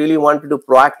 If you really want to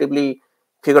proactively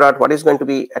figure out what is going to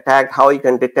be attacked, how you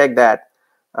can detect that.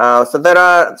 So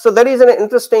there is an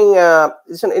interesting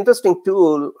it's an interesting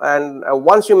tool, and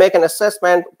once you make an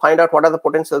assessment, find out what are the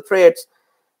potential threats,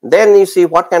 then you see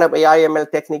what kind of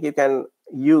AI/ML technique you can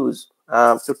use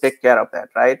to take care of that,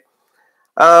 right?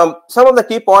 Some of the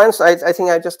key points, I think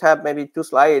I just have maybe 2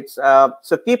 slides.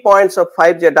 So key points of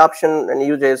 5G adoption and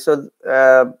usage. So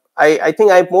I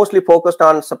think I mostly focused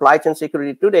on supply chain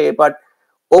security today, but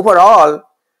overall,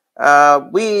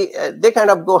 they kind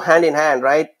of go hand in hand,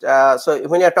 right? So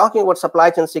when you're talking about supply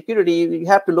chain security, you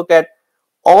have to look at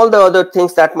all the other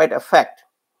things that might affect,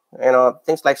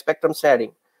 things like spectrum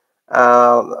sharing,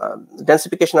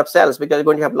 densification of cells, because you're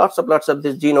going to have lots of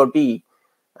this G node B,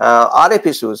 RF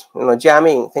issues,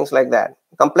 jamming, things like that.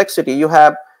 Complexity, you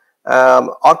have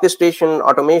orchestration,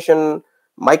 automation,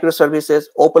 microservices,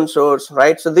 open source,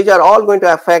 right? So these are all going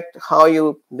to affect how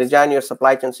you design your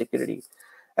supply chain security.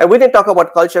 And we didn't talk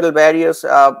about cultural barriers.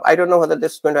 I don't know whether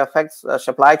this is going to affect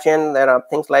supply chain. There are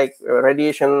things like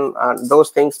radiation, those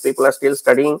things people are still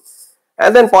studying.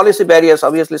 And then policy barriers,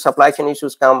 obviously supply chain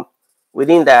issues come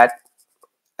within that.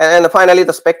 And finally,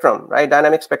 the spectrum, right?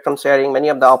 Dynamic spectrum sharing, many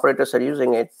of the operators are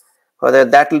using it, whether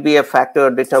that will be a factor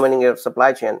determining your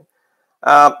supply chain.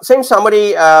 So in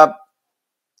summary,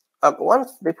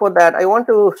 once before that, I want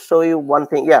to show you one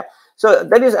thing. Yeah. So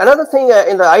there is another thing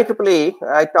in the IEEE.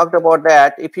 I talked about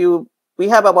that. We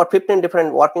have about 15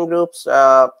 different working groups.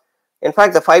 In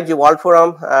fact, the 5G World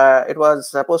Forum, it was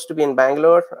supposed to be in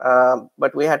Bangalore,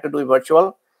 but we had to do it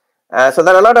virtual. So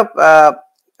there are a lot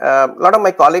of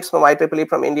my colleagues from IEEE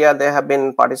from India. They have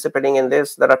been participating in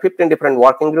this. There are 15 different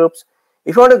working groups.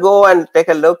 If you want to go and take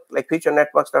a look, like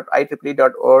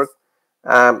futurenetworks.ieee.org,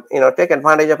 take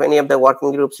advantage of any of the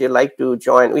working groups you'd like to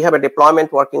join. We have a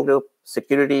deployment working group,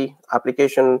 security,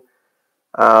 application,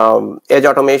 edge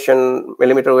automation,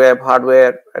 millimeter wave,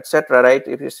 hardware, etc. Right?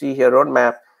 If you see here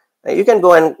roadmap, you can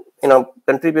go and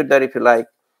contribute there if you like,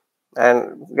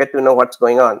 and get to know what's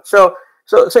going on. So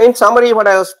in summary, what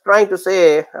I was trying to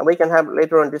say, we can have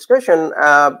later on discussion.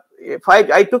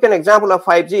 I took an example of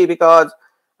 5G because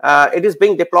it is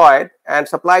being deployed, and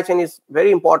supply chain is very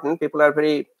important. People are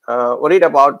very worried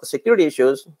about the security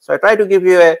issues. So I try to give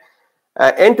you a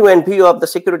end-to-end view of the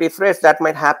security threats that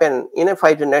might happen in a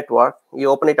 5G network. You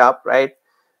open it up, right?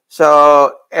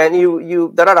 So, and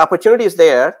there are opportunities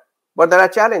there, but there are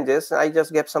challenges. I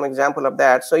just gave some example of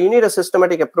that. So you need a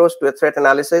systematic approach to a threat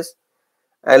analysis,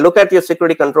 and look at your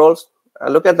security controls,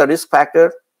 look at the risk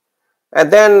factor,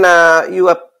 and then you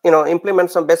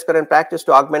implement some best current practice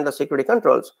to augment the security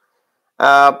controls.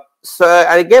 So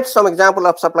I gave some example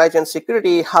of supply chain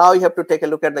security, how you have to take a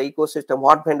look at the ecosystem,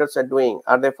 what vendors are doing,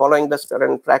 are they following the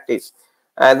current practice,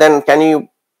 and then can you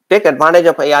take advantage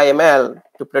of AI/ML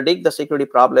to predict the security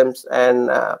problems and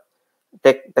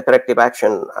take the corrective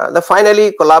action.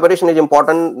 Finally, collaboration is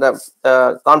important.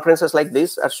 The conferences like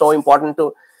this are so important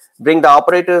to bring the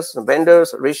operators,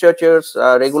 vendors, researchers,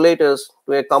 regulators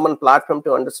to a common platform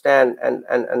to understand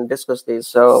and discuss this.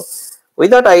 So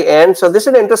with that, I end. So this is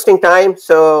an interesting time.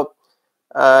 So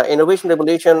innovation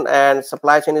revolution and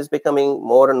supply chain is becoming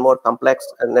more and more complex,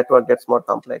 and network gets more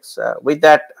complex. With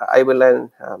that, I will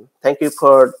end. Thank you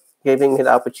for giving me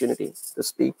the opportunity to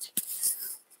speak.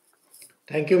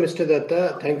 Thank you, Mr.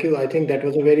 Dutta. Thank you. I think that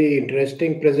was a very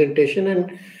interesting presentation.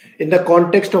 And in the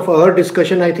context of our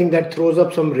discussion, I think that throws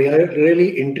up some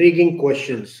really intriguing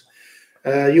questions.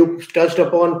 You touched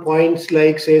upon points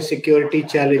like, say, security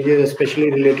challenges,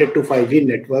 especially related to 5G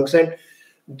networks. And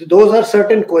those are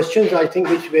certain questions, I think,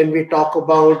 which when we talk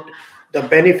about the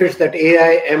benefits that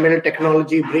AI, ML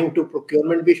technology bring to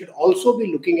procurement, we should also be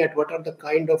looking at what are the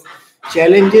kind of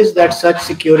challenges that such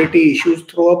security issues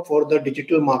throw up for the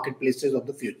digital marketplaces of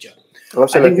the future.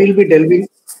 Absolutely. I think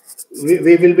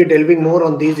we will be delving more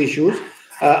on these issues.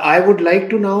 I would like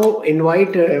to now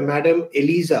invite Madam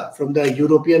Eliza from the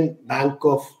European Bank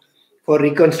for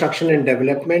Reconstruction and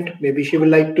Development. Maybe she would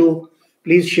like to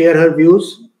please share her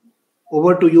views.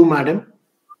 Over to you, Madam.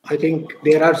 I think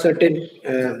there are certain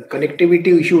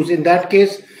connectivity issues. In that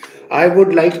case, I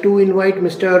would like to invite my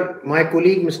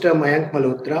colleague, Mr. Mayank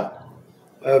Mehrotra,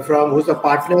 who's a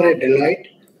partner at Deloitte.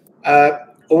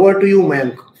 Over to you,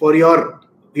 Mayank, for your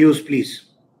views, please.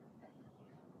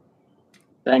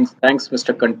 Thanks,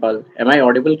 Mr. Kandpal. Am I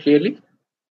audible clearly?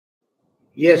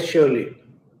 Yes, surely.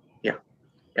 Yeah.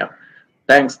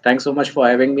 Thanks so much for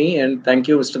having me, and thank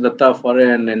you, Mr. Dutta, for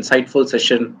an insightful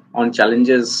session on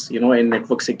challenges, in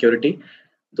network security.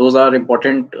 Those are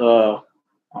important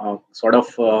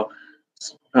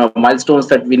milestones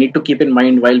that we need to keep in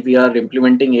mind while we are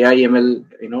implementing AI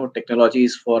ML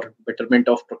technologies for betterment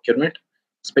of procurement,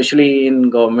 especially in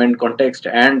government context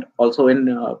and also in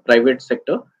private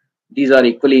sector. These are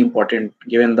equally important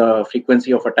given the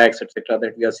frequency of attacks, etc.,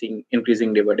 that we are seeing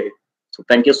increasing day by day. So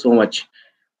thank you so much.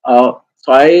 So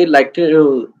I like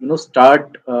to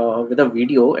start with a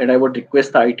video, and I would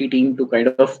request the IT team to kind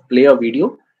of play a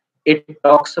video. It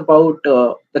talks about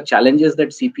the challenges that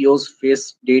CPOs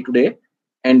face day to day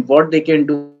and what they can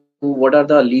do. What are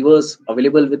the levers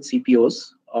available with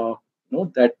CPOs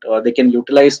that they can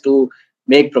utilize to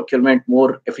make procurement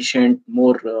more efficient,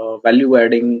 more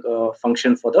value-adding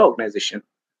function for the organization.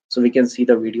 So we can see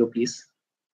the video, please.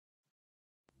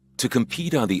 To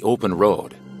compete on the open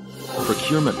road,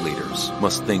 procurement leaders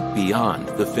must think beyond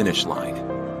the finish line,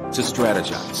 to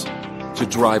strategize, to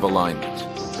drive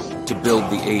alignment, to build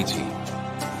the A team,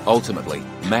 ultimately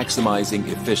maximizing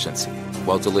efficiency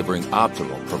while delivering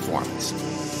optimal performance.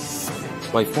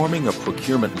 By forming a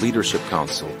procurement leadership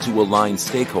council to align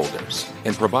stakeholders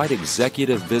and provide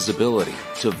executive visibility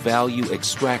to value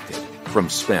extracted from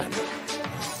spend.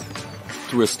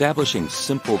 Through establishing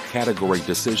simple category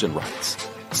decision rights,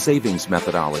 savings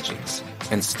methodologies,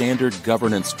 and standard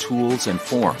governance tools and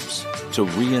forms to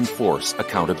reinforce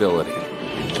accountability.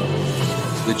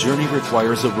 The journey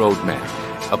requires a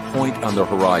roadmap, a point on the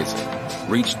horizon,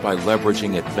 reached by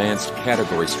leveraging advanced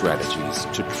category strategies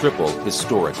to triple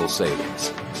historical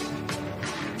savings.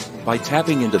 By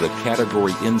tapping into the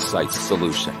Category Insights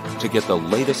solution to get the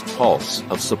latest pulse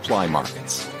of supply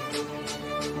markets.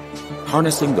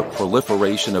 Harnessing the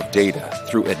proliferation of data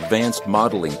through advanced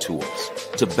modeling tools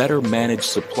to better manage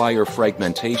supplier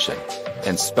fragmentation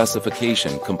and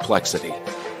specification complexity.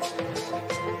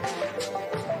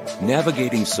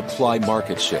 Navigating supply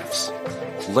market shifts,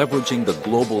 leveraging the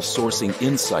Global Sourcing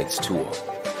Insights tool,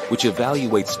 which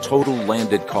evaluates total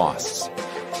landed costs,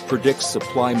 predicts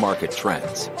supply market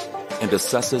trends, and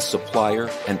assesses supplier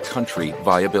and country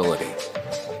viability.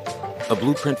 A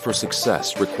blueprint for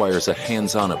success requires a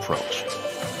hands-on approach,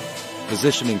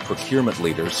 positioning procurement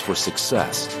leaders for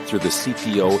success through the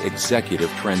CPO Executive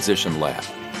Transition Lab,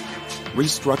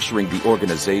 restructuring the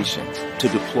organization to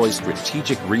deploy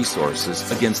strategic resources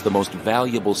against the most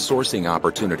valuable sourcing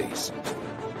opportunities,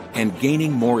 and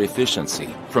gaining more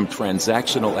efficiency from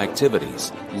transactional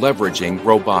activities leveraging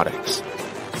robotics.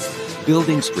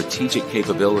 Building strategic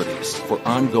capabilities for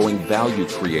ongoing value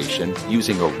creation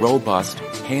using a robust,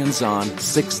 hands-on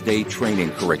 6-day training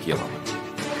curriculum.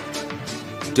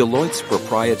 Deloitte's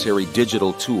proprietary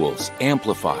digital tools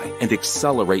amplify and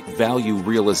accelerate value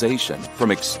realization from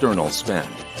external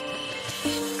spend.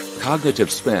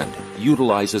 Cognitive spend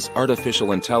utilizes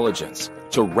artificial intelligence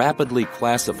to rapidly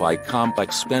classify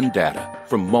complex spend data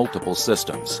from multiple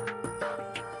systems.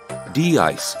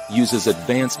 DICE uses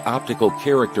advanced optical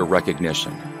character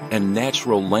recognition and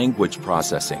natural language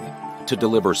processing to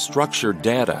deliver structured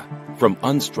data from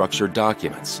unstructured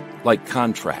documents like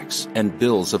contracts and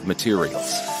bills of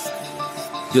materials.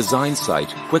 DesignSight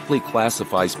quickly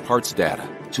classifies parts data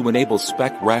to enable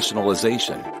spec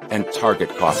rationalization and target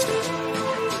costing.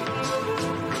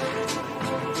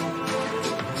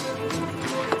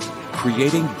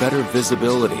 Creating better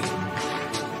visibility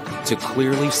to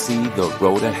clearly see the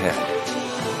road ahead.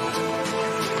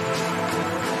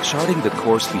 Charting the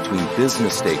course between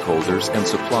business stakeholders and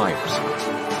suppliers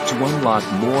to unlock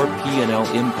more P&L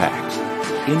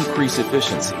impact, increase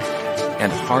efficiency,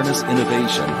 and harness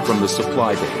innovation from the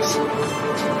supply base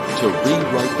to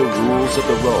rewrite the rules of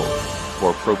the road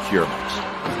for procurement.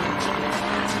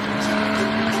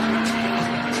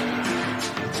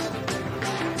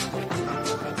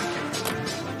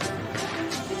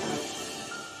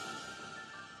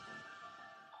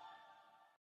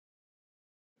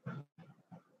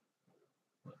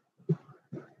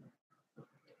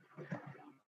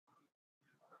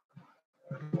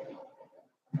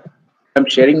 I'm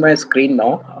sharing my screen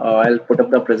now. I'll put up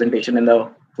the presentation in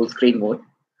the full screen mode.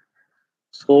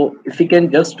 So if we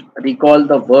can just recall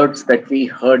the words that we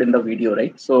heard in the video,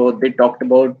 right? So they talked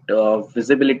about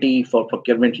visibility for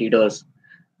procurement leaders.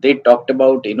 They talked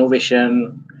about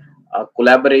innovation,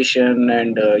 collaboration,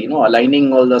 and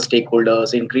aligning all the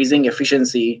stakeholders, increasing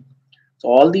efficiency. So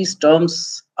all these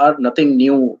terms are nothing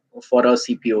new for a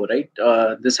CPO,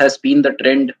 right? This has been the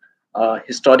trend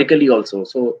historically also.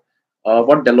 So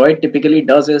what Deloitte typically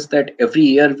does is that every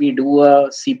year we do a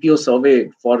CPO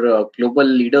survey for global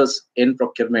leaders in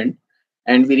procurement,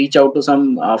 and we reach out to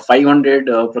some 500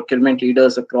 procurement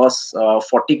leaders across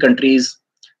 40 countries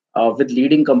with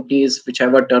leading companies which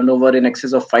have a turnover in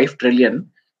excess of 5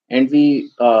 trillion. And we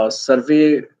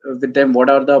survey with them what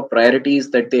are the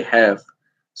priorities that they have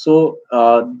So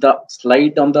the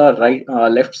slide on the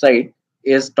left side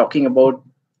is talking about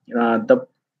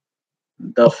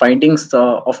the findings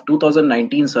of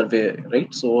 2019 survey,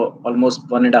 right? So almost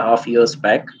 1.5 years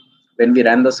back, when we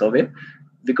ran the survey,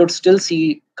 we could still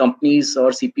see companies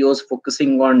or CPOs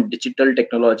focusing on digital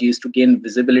technologies to gain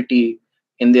visibility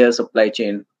in their supply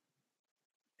chain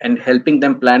and helping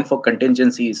them plan for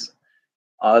contingencies.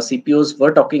 CPOs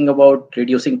were talking about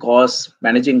reducing costs,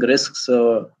 managing risks,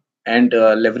 and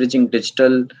leveraging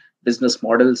digital business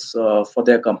models for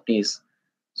their companies.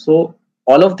 So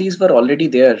all of these were already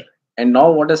there. And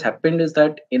now what has happened is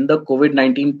that in the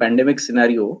COVID-19 pandemic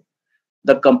scenario,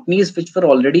 the companies which were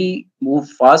already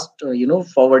moved fast,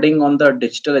 forwarding on the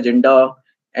digital agenda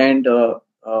and uh,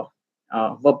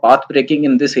 were path breaking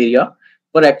in this area,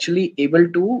 were actually able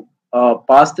to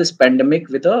pass this pandemic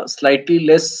with a slightly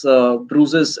less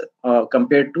bruises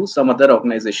compared to some other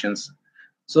organizations.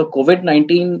 So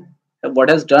COVID-19, what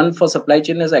has done for supply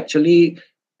chain is actually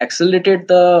accelerated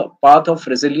the path of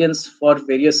resilience for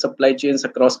various supply chains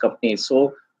across companies.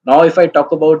 So now if I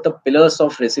talk about the pillars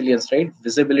of resilience, right?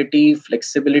 Visibility,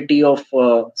 flexibility of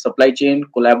supply chain,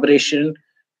 collaboration,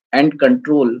 and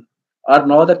control are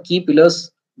now the key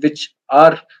pillars, which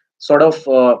are sort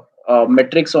of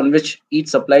metrics on which each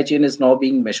supply chain is now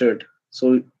being measured.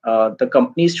 So the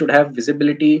companies should have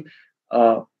visibility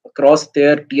across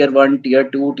their tier 1, tier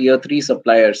 2, tier 3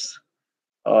 suppliers.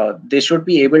 They should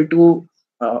be able to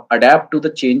adapt to the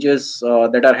changes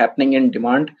that are happening in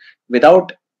demand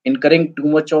without incurring too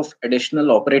much of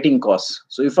additional operating costs.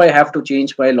 So if I have to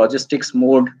change my logistics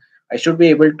mode, I should be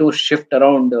able to shift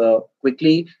around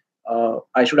quickly.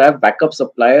 I should have backup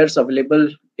suppliers available.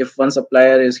 If one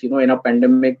supplier is, in a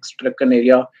pandemic stricken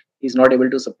area, is not able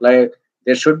to supply,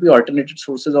 there should be alternative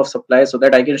sources of supply so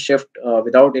that I can shift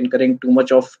without incurring too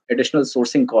much of additional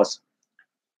sourcing costs.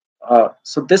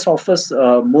 So this offers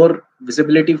more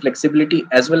visibility, flexibility,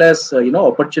 as well as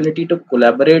opportunity to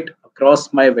collaborate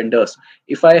across my vendors.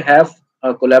 If I have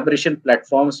collaboration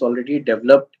platforms already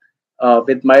developed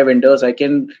with my vendors, I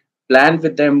can plan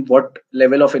with them what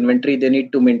level of inventory they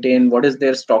need to maintain, what is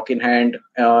their stock in hand,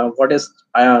 what is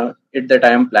it that I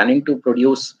am planning to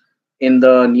produce in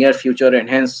the near future, and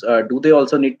hence do they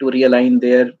also need to realign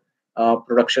their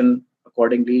production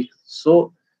accordingly.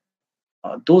 So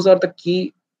those are the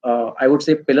key, I would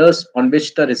say, pillars on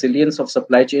which the resilience of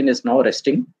supply chain is now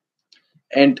resting.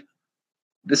 And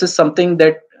this is something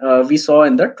that we saw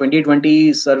in the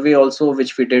 2020 survey also,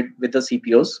 which we did with the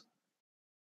CPOs.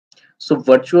 So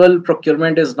virtual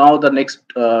procurement is now the next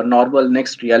normal,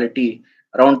 next reality.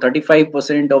 Around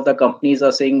 35% of the companies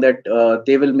are saying that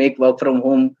they will make work from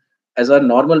home as a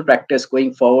normal practice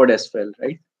going forward as well,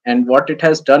 right? And what it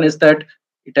has done is that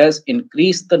it has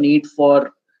increased the need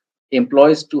for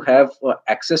employees to have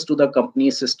access to the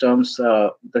company systems.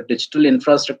 The digital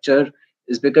infrastructure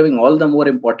is becoming all the more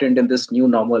important in this new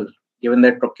normal, given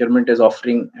that procurement is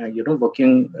offering,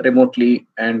 working remotely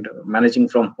and managing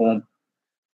from home.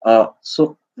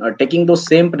 Taking those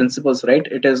same principles, right?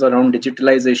 It is around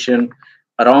digitalization,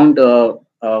 around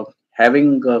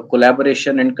having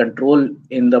collaboration and control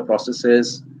in the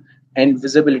processes, and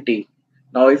visibility.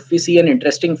 Now, if we see an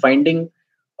interesting finding,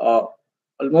 uh,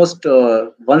 almost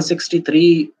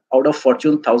 163 out of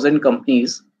Fortune 1000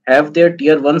 companies have their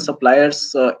tier 1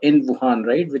 suppliers in Wuhan,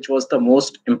 right? Which was the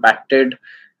most impacted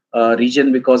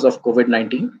region because of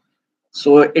COVID-19.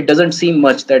 So it doesn't seem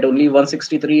much that only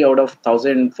 163 out of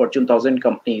 1000 Fortune 1000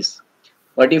 companies.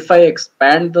 But if I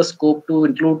expand the scope to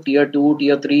include tier 2,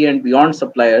 tier 3, and beyond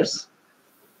suppliers,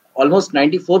 almost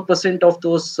 94% of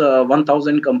those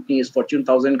 1000 companies, Fortune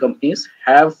 1000 companies,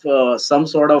 have some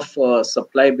sort of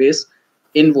supply base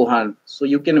in Wuhan. So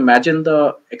you can imagine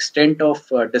the extent of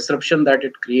disruption that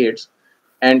it creates.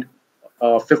 And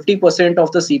 50%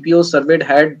 of the CPOs surveyed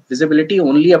had visibility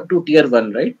only up to tier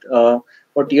 1, right?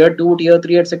 For tier 2, tier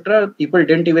 3, etc., people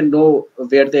didn't even know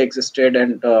where they existed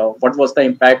and what was the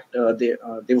impact they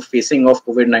were facing of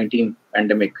COVID-19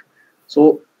 pandemic.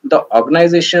 So the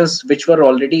organizations which were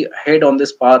already ahead on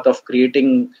this path of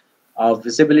creating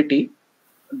visibility,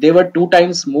 they were 2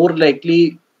 times more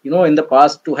likely, in the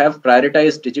past, to have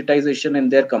prioritized digitization in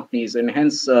their companies, and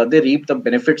hence they reap the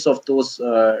benefits of those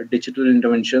digital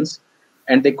interventions,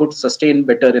 and they could sustain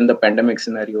better in the pandemic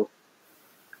scenario.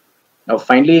 Now,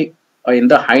 finally, in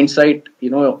the hindsight,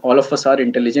 all of us are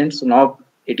intelligent. So now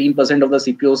 18% of the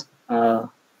CPOs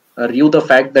review the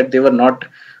fact that they were not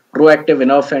proactive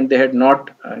enough and they had not,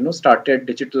 started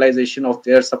digitalization of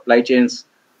their supply chains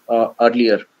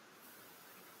earlier.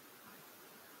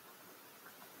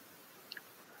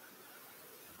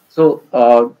 So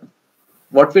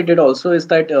what we did also is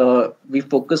that we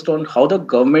focused on how the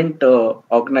government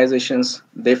organizations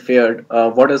they fared,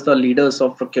 what is the leaders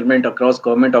of procurement across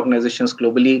government organizations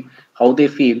globally, how they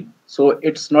feel. So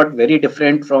it's not very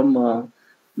different from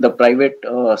the private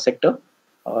sector.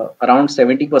 Around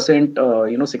 70%,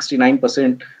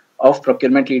 69% of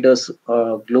procurement leaders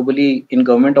globally in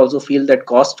government also feel that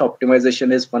cost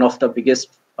optimization is one of the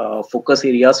biggest focus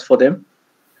areas for them.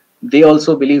 They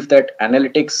also believe that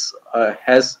analytics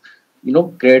has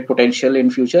great potential in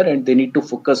future, and they need to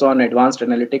focus on advanced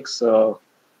analytics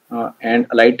and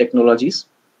allied technologies.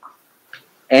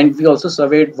 And we also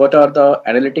surveyed what are the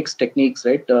analytics techniques,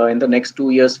 right, in the next 2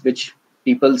 years, which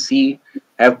people see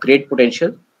have great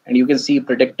potential. And you can see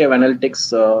predictive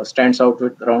analytics stands out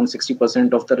with around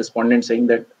 60% of the respondents saying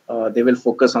that they will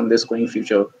focus on this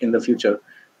in the future,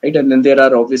 right? And then there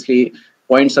are obviously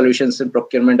point solutions in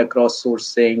procurement across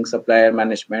sourcing, supplier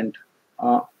management,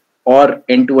 or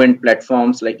end-to-end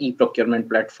platforms like e-procurement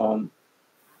platform.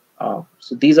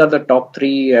 So these are the top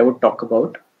three I would talk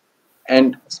about.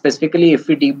 And specifically, if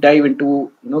we deep dive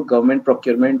into government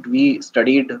procurement, we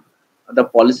studied the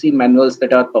policy manuals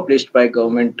that are published by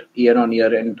government year on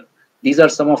year, and these are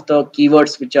some of the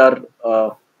keywords which are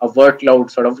a word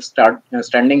cloud sort of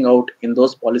standing out in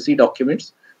those policy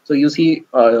documents. So you see,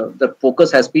 the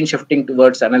focus has been shifting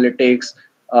towards analytics,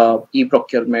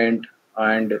 e-procurement,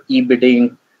 and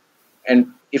e-bidding.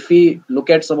 And if we look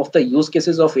at some of the use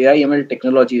cases of AI/ML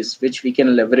technologies, which we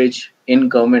can leverage in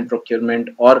government procurement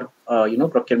or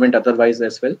procurement otherwise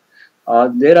as well,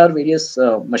 there are various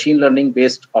machine learning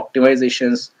based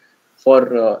optimizations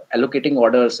for allocating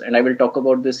orders, and I will talk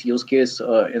about this use case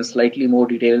in slightly more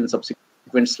detail in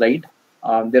subsequent slide.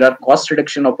 There are cost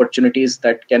reduction opportunities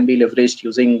that can be leveraged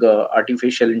using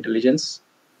artificial intelligence.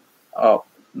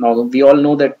 Now we all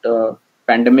know that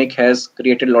pandemic has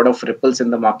created a lot of ripples in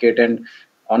the market, and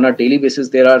on a daily basis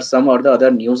there are some or the other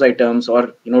news items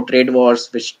or trade wars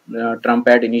which Trump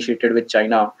had initiated with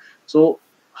China. So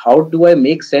how do I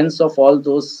make sense of all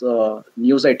those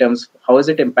news items? How is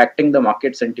it impacting the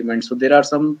market sentiment? So there are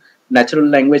some natural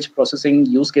language processing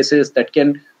use cases that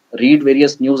can read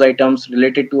various news items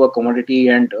related to a commodity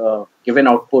and give an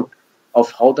output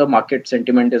of how the market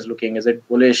sentiment is looking. Is it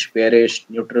bullish, bearish,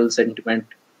 neutral sentiment?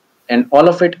 And all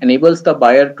of it enables the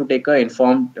buyer to take an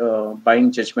informed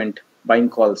buying judgment, buying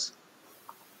calls.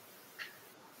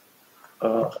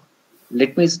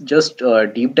 Let me just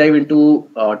deep dive into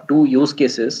two use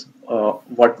cases,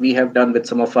 what we have done with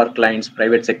some of our clients,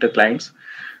 private sector clients.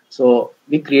 So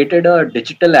we created a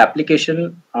digital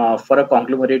application for a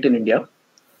conglomerate in India.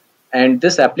 And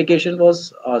this application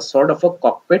was sort of a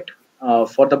cockpit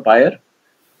for the buyer,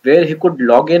 where he could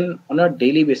log in on a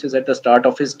daily basis at the start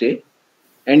of his day,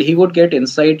 and he would get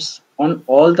insights on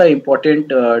all the important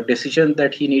decisions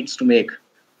that he needs to make,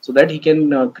 so that he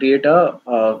can create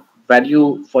a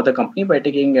value for the company by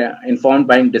taking informed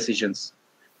buying decisions.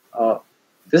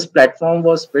 This platform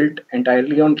was built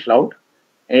entirely on cloud,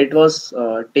 and it was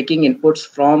taking inputs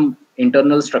from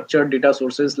internal structured data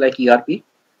sources like ERP,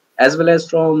 as well as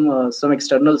from some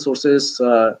external sources,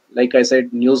 like I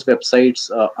said, news websites,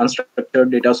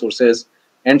 unstructured data sources,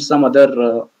 and some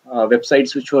other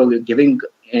websites which were giving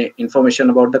information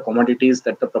about the commodities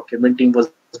that the procurement team was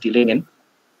dealing in.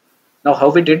 Now, how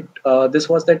we did this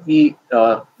was that we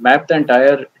mapped the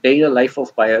entire day in the life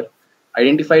of buyer,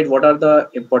 identified what are the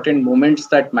important moments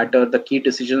that matter, the key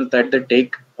decisions that they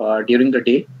take during the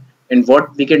day, and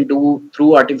what we can do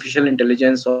through artificial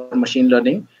intelligence or machine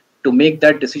learning to make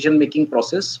that decision-making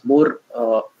process more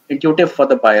intuitive for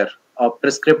the buyer, a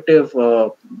prescriptive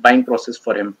buying process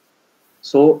for him.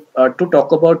 So to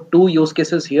talk about two use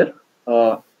cases here,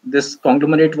 this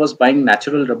conglomerate was buying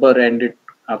natural rubber, and it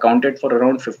accounted for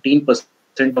around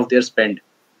 15% of their spend.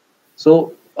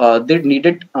 So they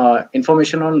needed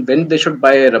information on when they should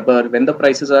buy rubber, when the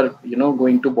prices are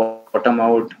going to bottom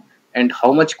out, and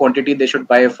how much quantity they should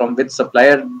buy, from which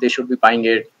supplier they should be buying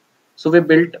it. So we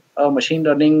built a machine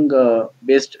learning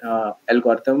based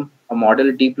algorithm, a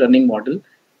model, deep learning model,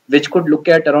 which could look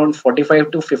at around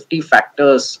 45 to 50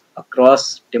 factors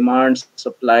across demand,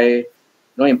 supply,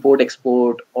 import,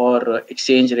 export, or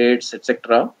exchange rates,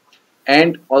 etc.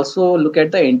 And also look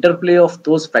at the interplay of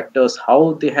those factors,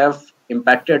 how they have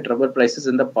impacted rubber prices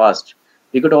in the past.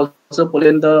 We could also pull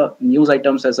in the news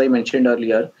items, as I mentioned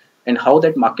earlier, and how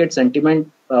that market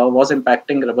sentiment was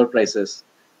impacting rubber prices.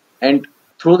 And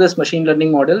through this machine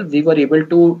learning model, we were able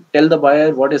to tell the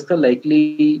buyer what is the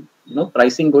likely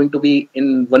pricing going to be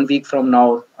in 1 week from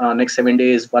now, next 7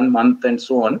 days, 1 month, and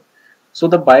so on. So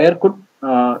the buyer could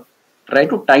try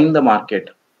to time the market,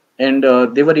 and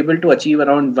they were able to achieve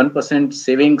around 1%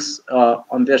 savings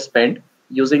on their spend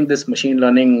using this machine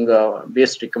learning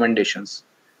based recommendations.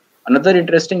 Another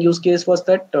interesting use case was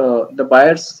that the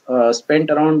buyers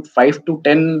spent around 5 to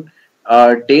 10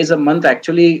 days a month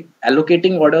actually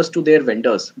allocating orders to their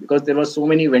vendors, because there were so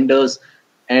many vendors,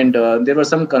 and there were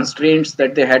some constraints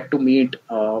that they had to meet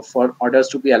for orders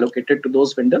to be allocated to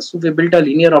those vendors. So we built a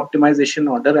linear optimization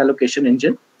order allocation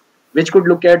engine, which could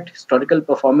look at historical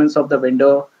performance of the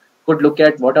vendor, could look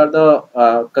at what are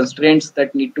the constraints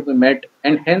that need to be met,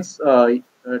 and hence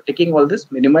taking all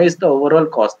this, minimize the overall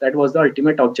cost. That was the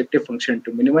ultimate objective function,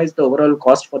 to minimize the overall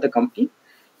cost for the company.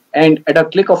 And at a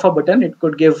click of a button, it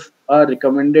could give a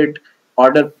recommended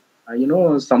order,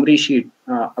 summary sheet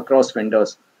across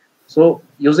vendors. So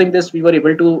using this, we were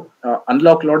able to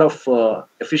unlock a lot of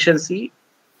efficiency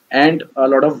and a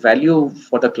lot of value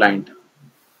for the client.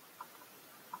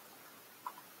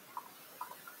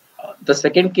 The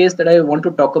second case that I want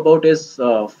to talk about is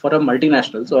for a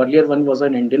multinational. So earlier one was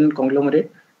an Indian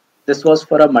conglomerate. This was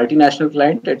for a multinational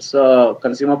client. It's a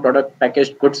consumer product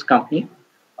packaged goods company.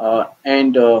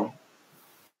 And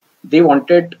they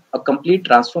wanted a complete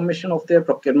transformation of their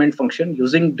procurement function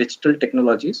using digital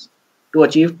technologies to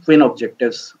achieve twin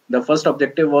objectives. The first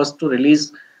objective was to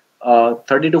release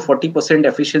 30 to 40%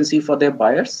 efficiency for their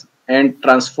buyers and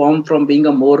transform from being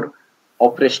a more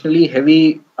operationally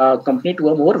heavy company to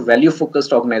a more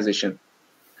value-focused organization.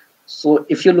 So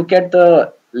if you look at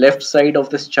the left side of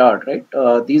this chart, right,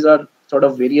 these are sort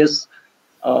of various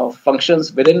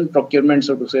functions within procurement,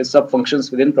 so to say,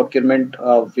 sub-functions within procurement,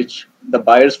 which the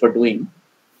buyers were doing.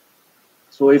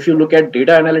 So if you look at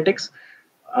data analytics,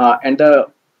 and the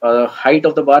height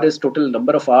of the bar is total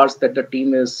number of hours that the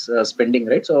team is spending,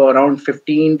 right? So around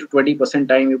 15 to 20%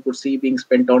 time you could see being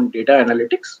spent on data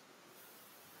analytics.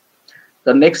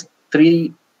 The next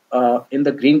three in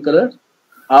the green color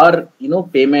are,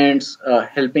 payments,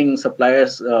 helping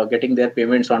suppliers getting their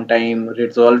payments on time,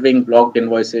 resolving blocked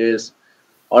invoices,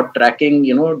 or tracking,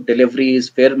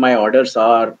 deliveries, where my orders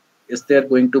are. Is there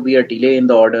going to be a delay in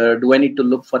the order? Do I need to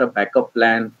look for a backup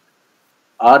plan?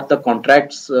 Are the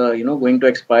contracts, going to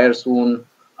expire soon?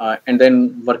 And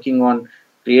then working on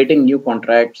creating new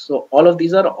contracts. So all of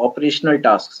these are operational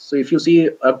tasks. So if you see,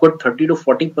 a good 30 to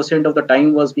 40% of the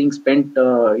time was being spent,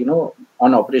 on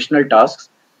operational tasks.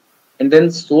 And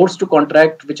then source to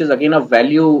contract, which is again a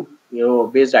value,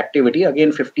 based activity.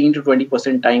 Again, 15 to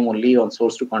 20% time only on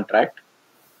source to contract.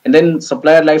 And then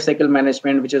supplier lifecycle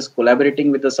management, which is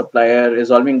collaborating with the supplier,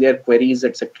 resolving their queries,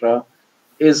 etc.,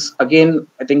 is again,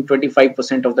 I think,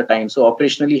 25% of the time. So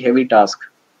operationally heavy task.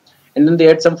 And then they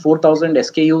had some 4,000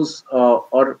 SKUs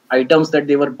or items that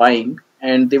they were buying,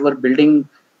 and they were building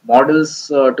models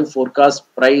to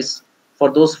forecast price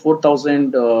for those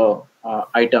 4,000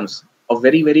 items. A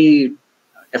very, very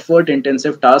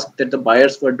effort-intensive task that the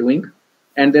buyers were doing.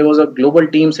 And there was a global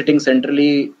team sitting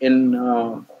centrally in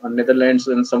Netherlands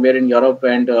and somewhere in Europe,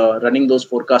 and running those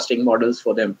forecasting models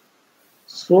for them.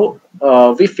 So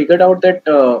we figured out that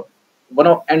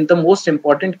and the most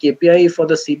important KPI for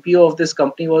the CPO of this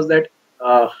company was that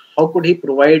how could he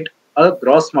provide a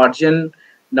gross margin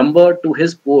number to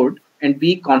his board and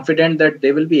be confident that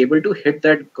they will be able to hit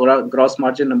that gross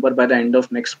margin number by the end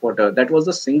of next quarter. That was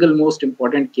the single most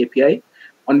important KPI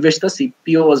on which the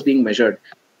CPO was being measured.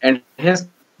 And hence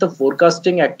the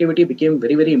forecasting activity became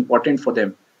very, very important for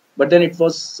them. But then it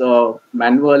was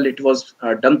manual, it was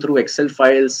done through Excel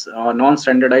files,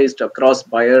 non-standardized across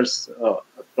buyers,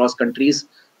 across countries.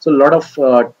 So a lot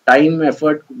of time,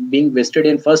 effort being wasted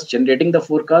in first generating the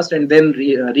forecast and then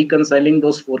reconciling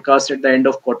those forecasts at the end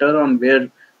of quarter on where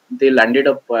they landed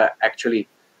up actually.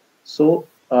 So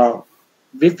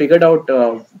we figured out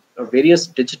various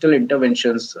digital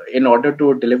interventions in order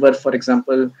to deliver. For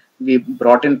example, we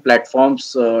brought in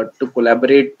platforms to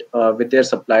collaborate with their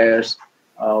suppliers.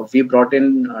 We brought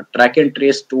in track and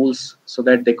trace tools so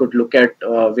that they could look at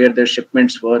where their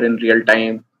shipments were in real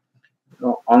time.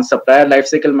 On supplier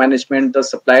lifecycle management, the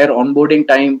supplier onboarding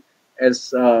time,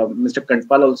 as Mr.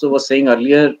 Kandpal also was saying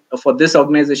earlier, for this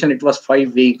organization, it was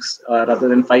 5 weeks rather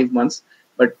than 5 months.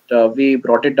 But we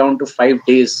brought it down to 5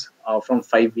 days from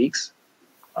 5 weeks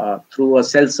through a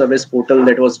self-service portal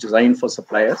that was designed for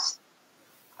suppliers.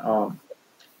 And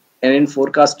in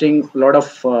forecasting, a lot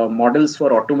of models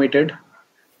were automated.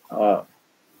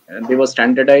 And they were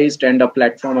standardized, and a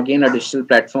platform, again, a digital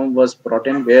platform was brought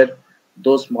in where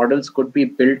those models could be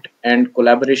built and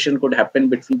collaboration could happen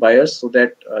between buyers so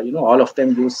that, all of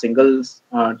them use single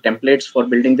templates for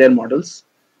building their models.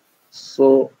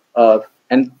 So,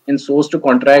 and in source to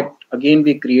contract, again,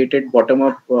 we created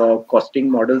bottom-up costing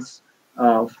models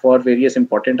for various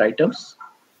important items.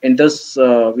 And thus,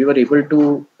 we were able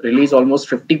to release almost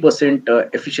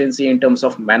 50% efficiency in terms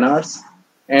of man hours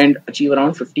and achieve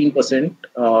around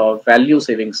 15% value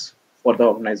savings for the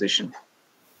organization.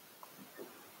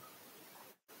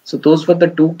 So those were the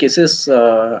two cases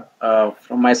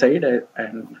from my side,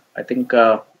 and I think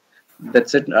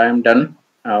that's it. I am done.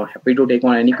 Happy to take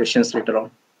on any questions later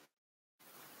on.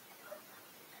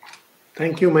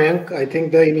 Thank you, Mayank. I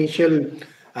think the initial,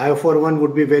 I for one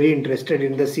would be very interested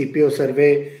in the CPO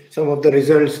survey, some of the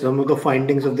results, some of the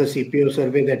findings of the CPO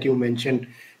survey that you mentioned.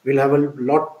 We'll have a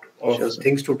lot of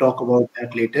things to talk about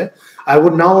that later. I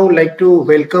would now like to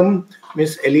welcome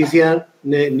Ms. Eliza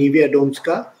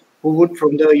Neviadomska, who would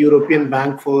from the European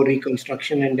Bank for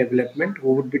Reconstruction and Development,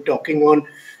 who would be talking on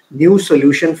new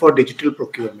solution for digital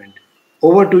procurement.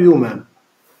 Over to you, ma'am.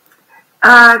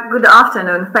 Good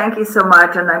afternoon. Thank you so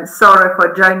much. And I'm sorry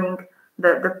for joining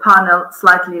the panel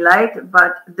slightly late,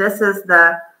 but this is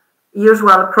the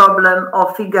usual problem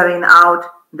of figuring out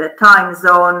the time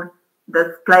zone,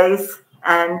 the place,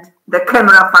 and the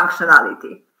camera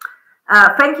functionality.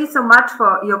 Thank you so much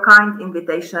for your kind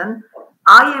invitation.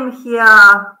 I am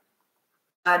here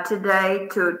today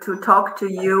to talk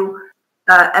to you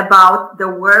about the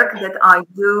work that I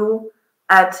do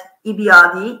at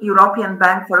EBRD, European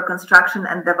Bank for Reconstruction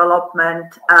and Development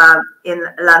in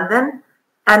London.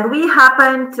 And we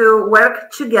happen to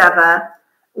work together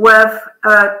with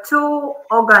two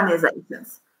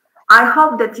organizations. I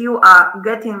hope that you are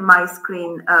getting my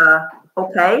screen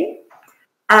okay.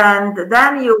 And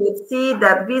then you would see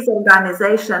that these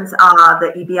organizations are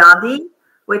the EBRD,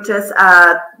 which is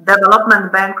a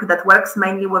development bank that works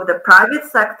mainly with the private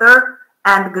sector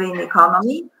and green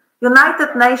economy,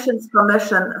 United Nations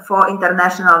Commission for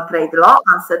International Trade Law,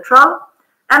 UNCITRAL,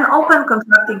 and Open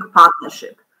Contracting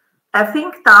Partnership, a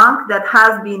think tank that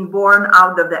has been born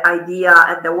out of the idea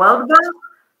at the World Bank,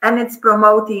 and it's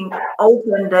promoting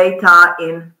open data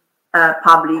in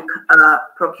public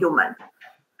procurement.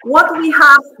 What we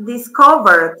have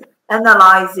discovered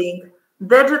analyzing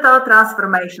digital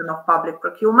transformation of public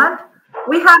procurement,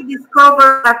 we have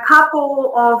discovered a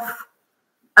couple of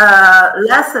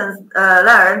lessons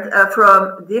learned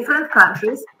from different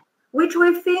countries, which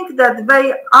we think that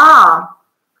they are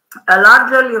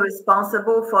largely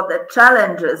responsible for the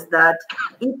challenges that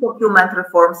e-procurement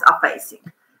reforms are facing.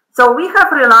 So we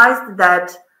have realized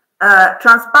that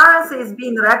transparency is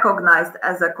being recognized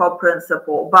as a core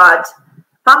principle, but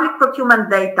public procurement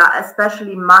data,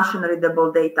 especially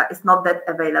machine-readable data, is not that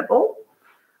available.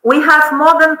 We have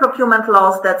modern procurement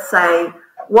laws that say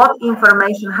what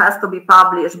information has to be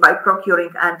published by procuring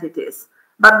entities,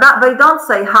 but that they don't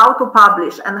say how to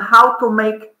publish and how to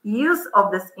make use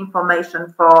of this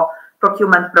information for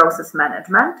procurement process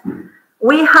management.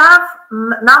 We have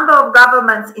a number of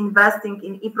governments investing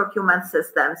in e-procurement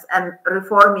systems and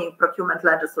reforming procurement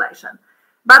legislation.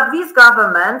 But these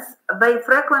governments, they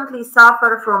frequently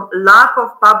suffer from lack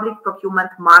of public procurement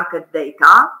market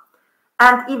data.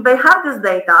 And if they have this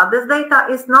data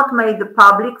is not made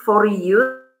public for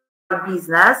reuse by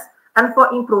business and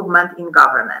for improvement in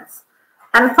governance.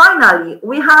 And finally,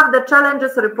 we have the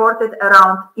challenges reported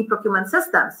around e-procurement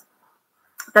systems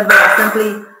that they are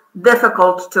simply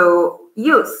difficult to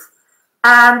use.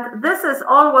 And this is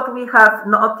all what we have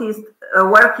noticed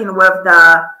working with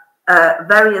the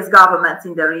various governments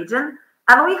in the region.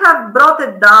 And we have brought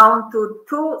it down to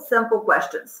two simple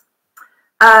questions.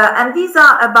 And these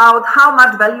are about how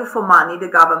much value for money the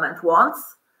government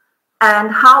wants and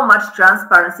how much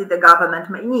transparency the government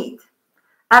may need.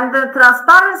 And the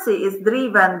transparency is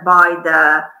driven by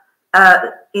the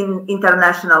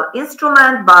international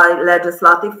instrument, by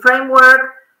legislative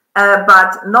framework,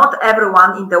 but not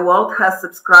everyone in the world has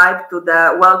subscribed to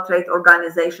the World Trade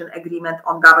Organization Agreement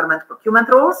on Government Procurement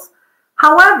Rules.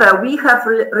 However, we have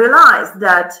realized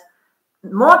that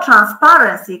more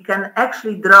transparency can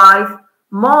actually drive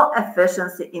more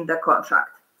efficiency in the contract.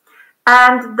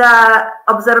 And the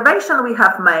observation we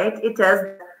have made, it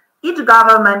is each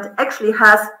government actually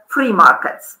has free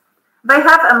markets. They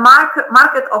have a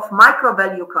market of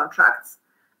micro-value contracts,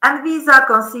 and these are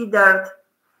considered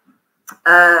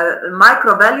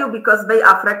micro-value because they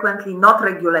are frequently not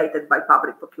regulated by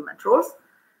public procurement rules.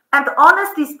 And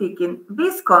honestly speaking,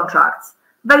 these contracts,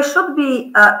 they should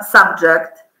be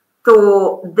subject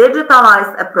to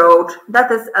digitalized approach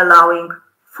that is allowing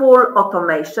full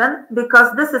automation,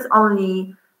 because this is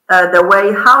only the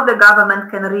way how the government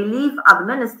can relieve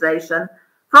administration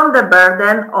from the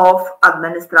burden of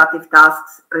administrative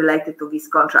tasks related to these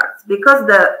contracts. Because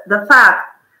the fact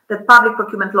that public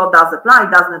procurement law does apply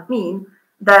does not mean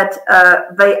that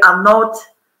they are not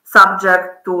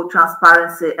subject to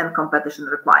transparency and competition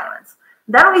requirements.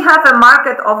 Then we have a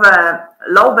market of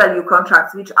low value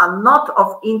contracts which are not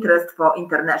of interest for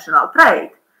international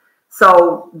trade.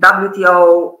 So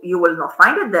WTO, you will not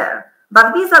find it there.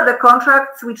 But these are the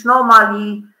contracts which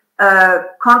normally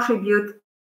contribute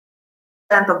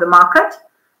of the market,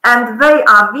 and they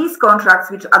are these contracts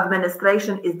which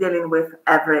administration is dealing with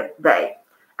every day.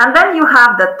 And then you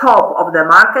have the top of the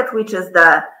market, which is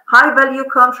the high value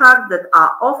contracts that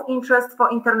are of interest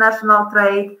for international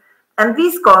trade. And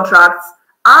these contracts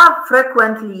are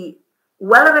frequently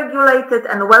well regulated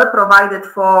and well provided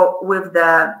for with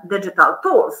the digital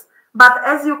tools. But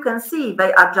as you can see,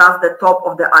 they are just the top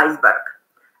of the iceberg.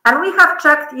 And we have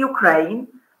checked Ukraine,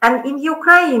 and in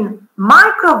Ukraine,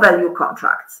 micro value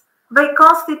contracts, they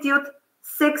constitute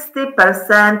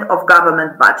 60% of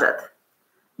government budget.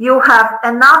 You have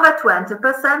another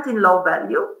 20% in low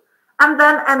value, and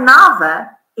then another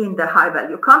in the high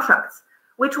value contracts,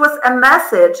 which was a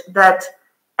message that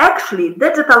actually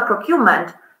digital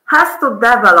procurement has to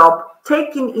develop,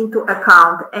 taking into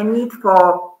account a need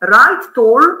for right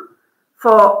tool,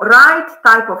 for right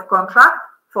type of contract,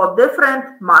 for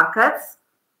different markets,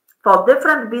 for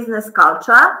different business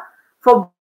culture,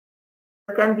 for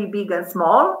can be big and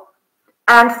small,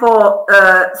 and for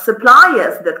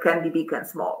suppliers that can be big and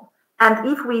small. And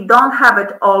if we don't have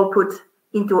it all put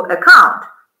into account,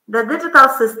 the digital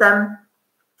system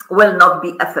will not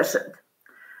be efficient.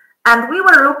 And we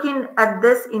were looking at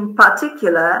this in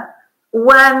particular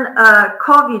when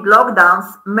COVID lockdowns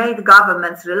made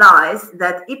governments realize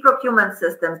that e-procurement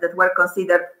systems that were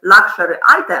considered luxury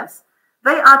items,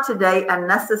 they are today a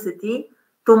necessity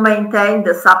to maintain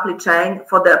the supply chain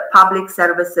for the public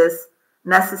services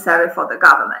necessary for the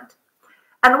government.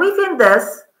 And within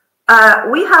this,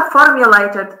 we have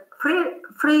formulated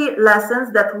three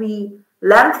lessons that we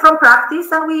learned from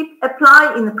practice and we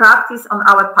apply in practice on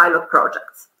our pilot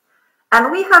projects.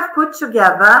 And we have put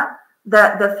together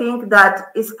the thing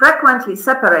that is frequently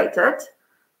separated,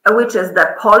 which is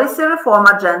the policy reform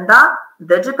agenda,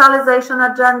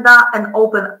 digitalization agenda, and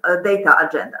open data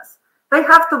agendas. They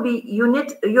have to be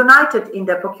united in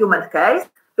the procurement case,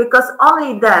 because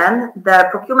only then the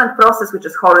procurement process, which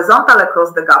is horizontal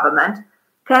across the government,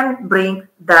 can bring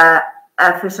the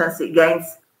efficiency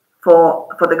gains for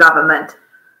the government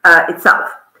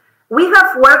itself. We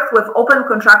have worked with open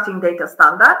contracting data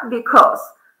standard because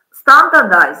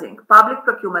standardizing public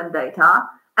procurement data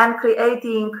and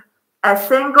creating a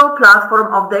single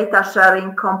platform of data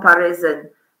sharing, comparison,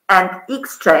 and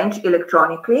exchange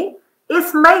electronically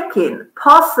is making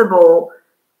possible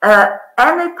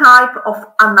any type of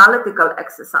analytical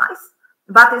exercise,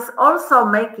 but is also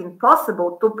making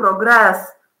possible to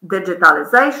progress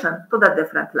digitalization to the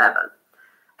different level.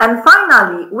 And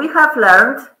finally, we have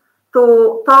learned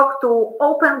to talk to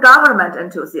open government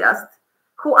enthusiasts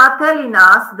who are telling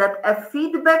us that a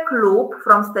feedback loop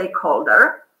from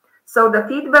stakeholders, so the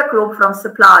feedback loop from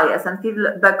suppliers and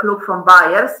feedback loop from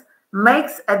buyers,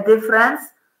 makes a difference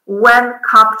when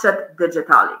captured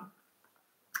digitally.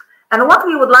 And what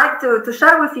we would like to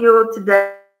share with you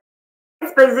today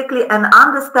is basically an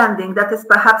understanding that is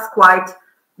perhaps quite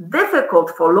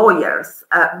difficult for lawyers,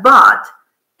 but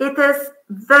it is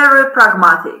very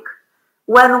pragmatic.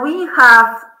 When we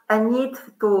have a need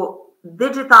to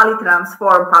digitally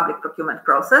transform public procurement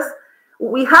process,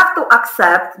 we have to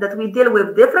accept that we deal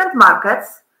with different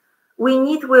markets. We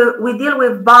deal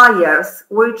with buyers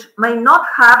which may not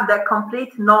have the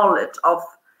complete knowledge of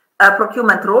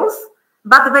procurement rules,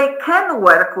 but they can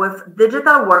work with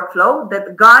digital workflow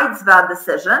that guides their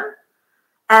decision.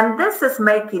 And this is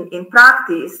making, in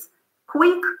practice,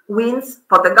 quick wins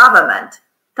for the government.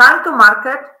 Time to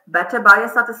market, better buyer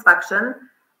satisfaction,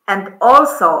 and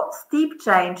also steep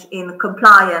change in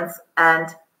compliance and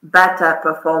better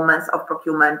performance of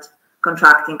procurement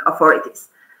contracting authorities.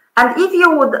 And if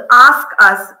you would ask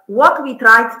us what we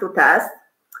tried to test,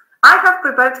 I have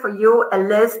prepared for you a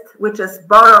list which is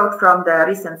borrowed from the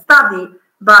recent study,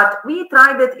 but we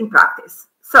tried it in practice.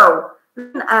 So,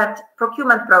 looking at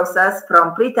procurement process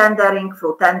from pre-tendering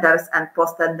through tenders and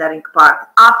post-tendering part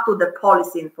up to the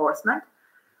policy enforcement,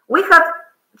 we have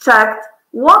checked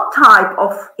what type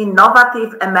of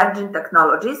innovative emerging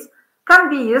technologies can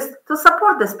be used to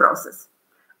support this process.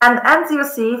 And as you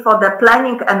see, for the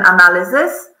planning and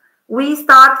analysis, we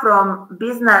start from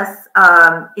business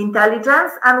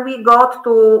intelligence and we go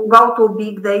to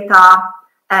big data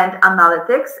and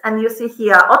analytics. And you see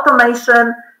here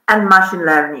automation and machine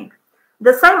learning.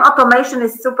 The same automation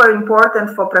is super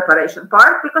important for preparation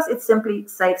part because it simply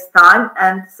saves time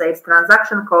and saves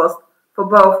transaction cost for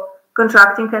both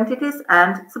contracting entities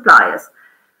and suppliers.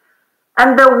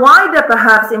 And the wider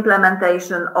perhaps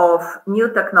implementation of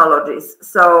new technologies,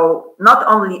 so not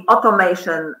only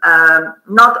automation,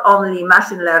 not only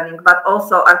machine learning, but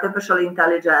also artificial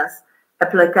intelligence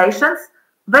applications,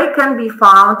 they can be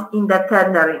found in the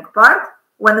tendering part,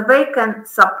 when they can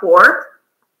support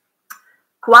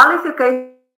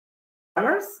qualification,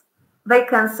 they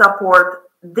can support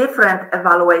different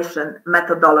evaluation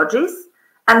methodologies,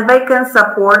 and they can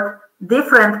support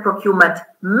different procurement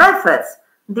methods,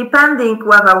 depending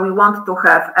whether we want to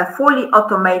have a fully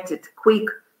automated, quick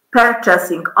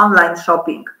purchasing, online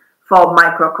shopping for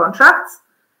micro contracts.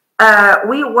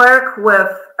 We work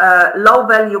with low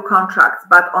value contracts,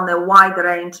 but on a wide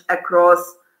range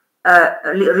across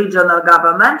regional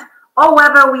government, or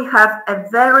whether we have a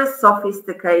very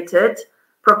sophisticated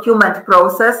procurement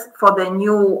process for the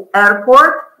new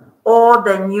airport or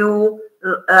the new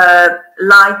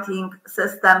lighting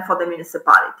system for the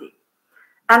municipality.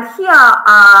 And here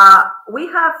we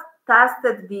have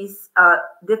tested these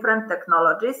different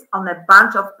technologies on a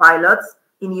bunch of pilots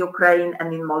in Ukraine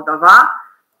and in Moldova.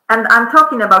 And I'm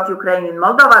talking about Ukraine and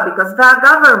Moldova because their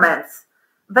governments,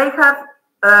 they have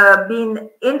been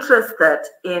interested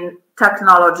in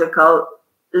technological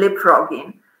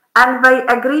leapfrogging, and they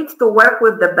agreed to work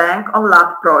with the bank on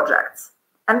lab projects.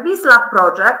 And these lab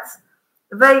projects,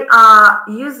 they are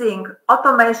using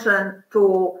automation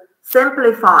to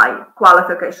simplify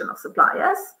qualification of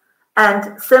suppliers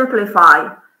and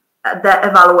simplify the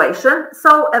evaluation.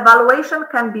 So evaluation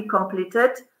can be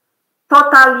completed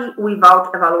totally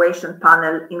without evaluation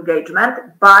panel engagement,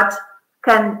 but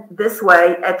can this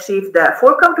way achieve the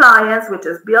full compliance, which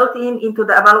is built into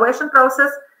the evaluation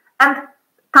process, and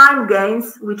time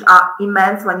gains, which are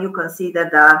immense when you consider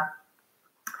the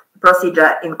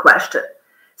procedure in question.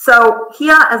 So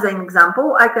here, as an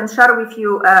example, I can share with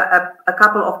you a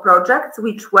couple of projects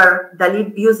which were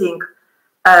using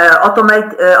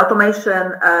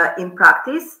automation in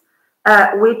practice,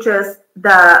 which is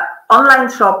the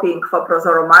online shopping for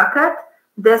Prozoro Market.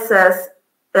 This is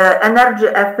energy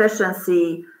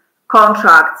efficiency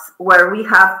contracts where we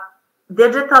have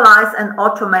digitalized and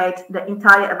automate the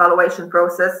entire evaluation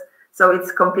process, so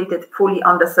it's completed fully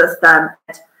on the system.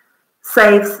 It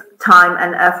saves time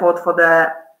and effort for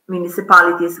the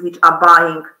municipalities which are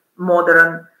buying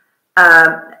modern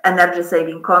energy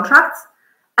saving contracts.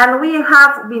 And we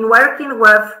have been working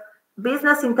with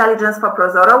business intelligence for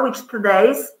Prozoro, which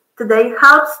today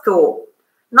helps to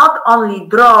not only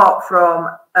draw from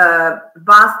a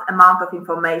vast amount of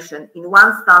information in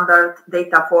one standard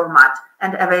data format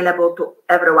and available to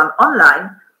everyone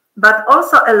online, but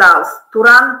also allows to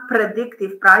run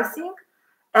predictive pricing,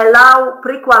 allow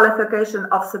pre-qualification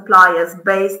of suppliers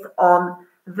based on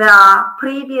their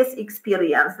previous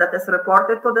experience that is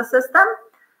reported to the system.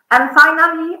 And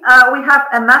finally, we have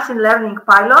a machine learning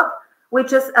pilot,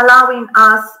 which is allowing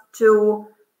us to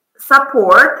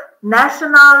support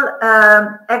national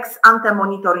ex-ante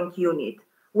monitoring unit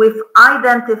with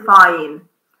identifying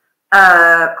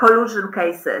collusion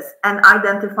cases and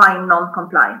identifying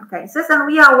non-compliant cases. And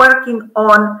we are working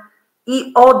on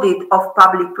e-audit of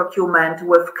public procurement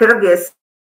with Kyrgyz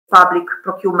public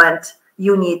procurement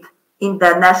unit in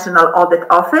the National Audit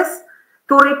Office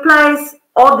to replace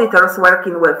auditors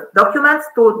working with documents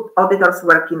to auditors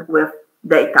working with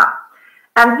data.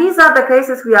 And these are the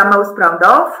cases we are most proud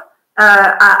of.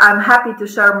 I'm happy to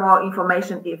share more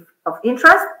information if of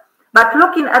interest. But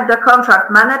looking at the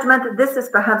contract management, this is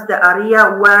perhaps the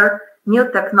area where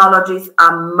new technologies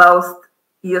are most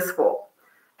useful.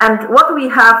 And what we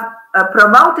have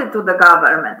promoted to the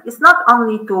government is not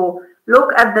only to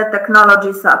look at the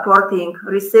technology supporting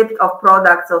receipt of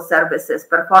products or services,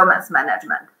 performance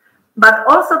management, but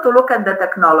also to look at the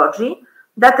technology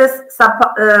that is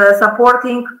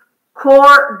supporting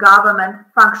core government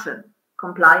function,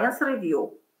 compliance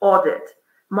review, audit,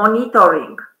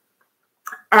 monitoring,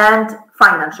 and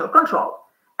financial control.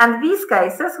 And these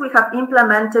cases we have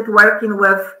implemented working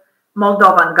with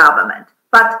Moldovan government.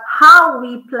 But how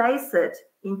we place it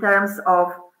in terms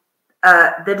of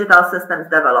digital systems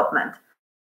development,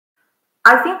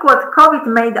 I think what COVID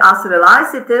made us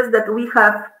realize it is that we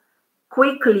have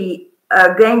quickly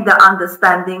gained the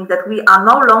understanding that we are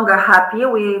no longer happy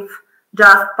with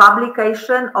just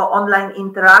publication or online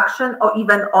interaction or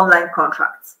even online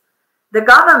contracts. The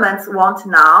governments want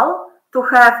now to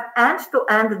have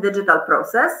end-to-end digital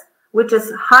process, which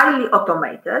is highly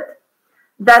automated,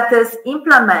 that is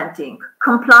implementing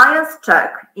compliance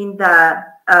check in the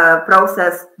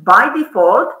process by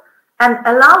default and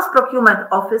allows procurement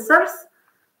officers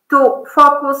to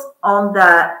focus on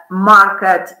the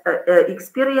market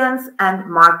experience and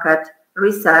market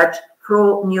research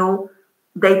through new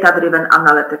data-driven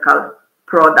analytical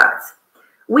products.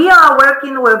 We are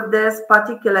working with this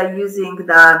particular using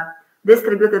the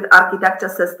distributed architecture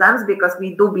systems because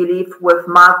we do believe with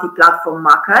multi-platform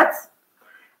markets.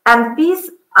 And these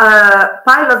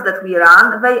pilots that we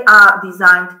run, they are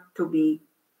designed to be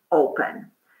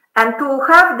open. And to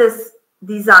have this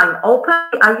design open,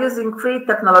 we are using 3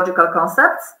 technological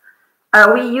concepts.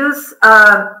 We use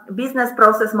business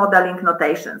process modeling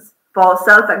notations for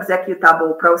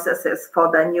self-executable processes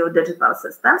for the new digital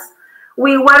systems.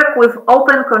 We work with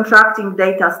open contracting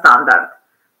data standard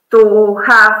to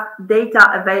have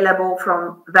data available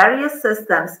from various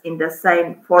systems in the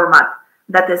same format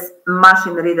that is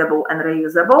machine readable and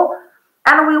reusable.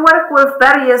 And we work with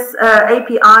various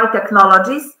API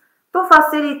technologies to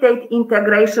facilitate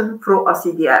integration through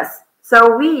OCDS.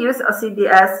 So we use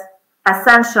OCDS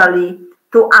essentially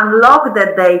to unlock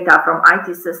the data from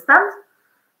IT systems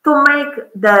to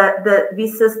make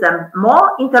this system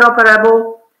more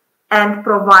interoperable and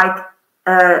provide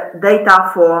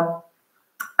data for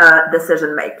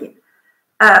decision making.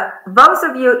 Those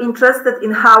of you interested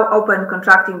in how open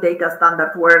contracting data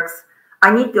standard works,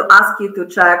 I need to ask you to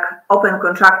check Open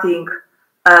Contracting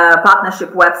Partnership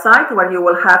website, where you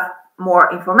will have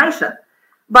more information.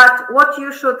 But what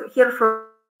you should hear from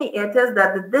me is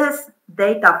that this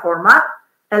data format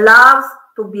allows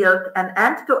to build an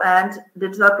end-to-end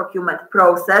digital procurement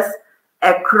process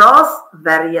across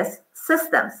various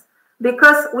systems,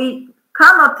 because we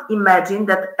cannot imagine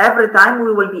that every time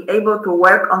we will be able to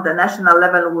work on the national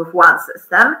level with one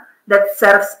system that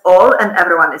serves all and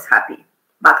everyone is happy.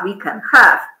 But we can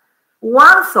have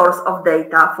one source of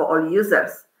data for all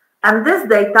users. And this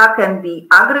data can be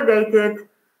aggregated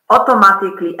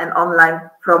automatically and online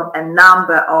from a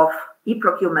number of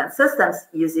e-procurement systems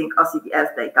using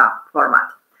OCDS data format.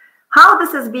 How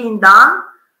this is being done?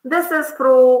 This is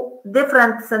through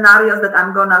different scenarios that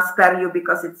I'm gonna spare you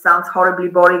because it sounds horribly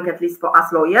boring, at least for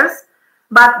us lawyers.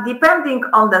 But depending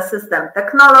on the system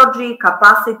technology,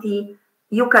 capacity,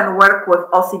 you can work with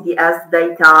OCDS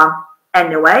data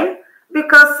anyway,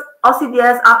 because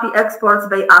OCDS API exports,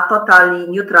 they are totally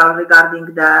neutral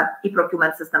regarding the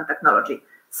e-procurement system technology.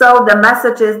 So the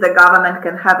message is the government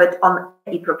can have it on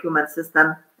e-procurement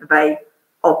system they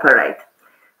operate.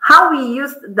 How we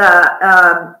use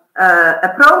the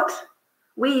approach,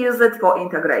 we use it for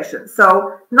integration.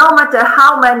 So no matter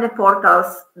how many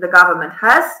portals the government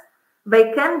has,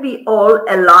 they can be all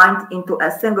aligned into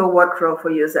a single workflow for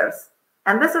users.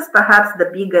 And this is perhaps the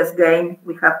biggest gain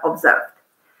we have observed.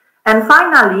 And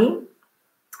finally,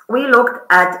 we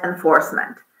looked at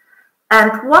enforcement.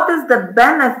 And what is the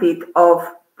benefit of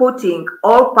putting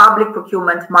all public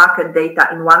procurement market data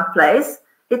in one place?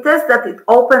 It is that it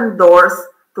opens doors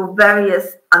to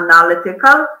various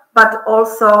analytical, but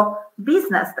also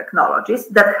business technologies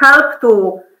that help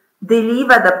to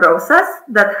deliver the process,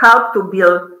 that help to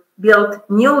build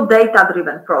new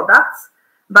data-driven products,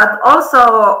 but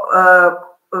also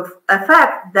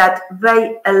effect that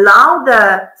they allow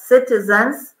the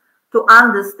citizens to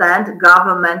understand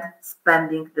government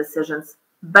spending decisions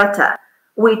better,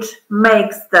 which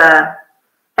makes the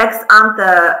ex-ante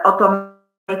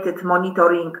automated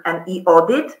monitoring and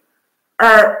e-audit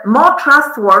more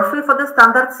trustworthy for the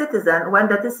standard citizen, when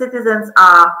the citizens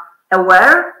are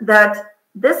aware that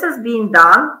this is being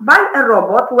done by a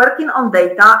robot working on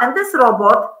data, and this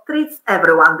robot treats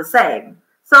everyone the same.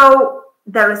 So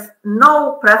there is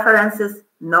no preferences,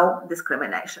 no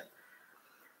discrimination.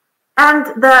 And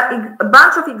a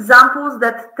bunch of examples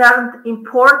that turned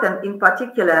important, in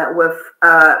particular with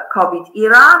COVID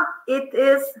era, it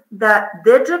is the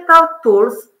digital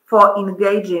tools for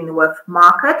engaging with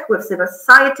market, with civil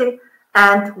society,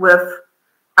 and with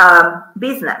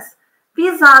business.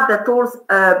 These are the tools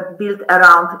built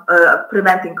around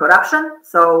preventing corruption,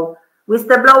 so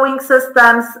whistleblowing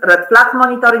systems, red flag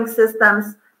monitoring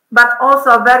systems, but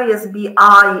also various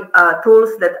BI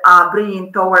tools that are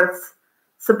bringing towards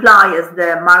suppliers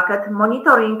the market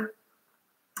monitoring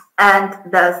and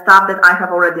the stuff that I have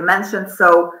already mentioned,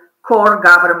 so core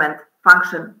government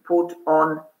function put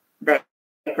on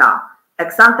data,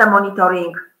 ex-ante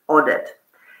monitoring, audit.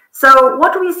 So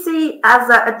what we see as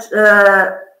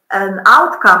an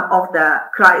outcome of the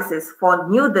crisis for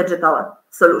new digital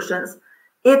solutions,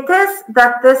 it is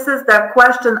that this is the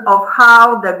question of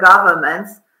how the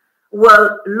governments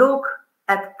will look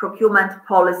at procurement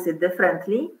policy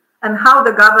differently and how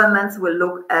the governments will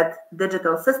look at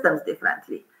digital systems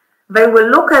differently. They will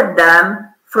look at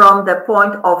them from the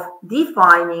point of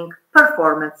defining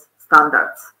performance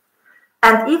standards.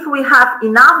 And if we have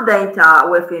enough data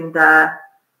within the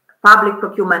public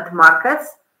procurement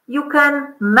markets, you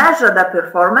can measure the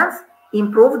performance,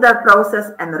 improve the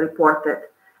process, and report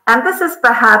it. And this is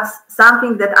perhaps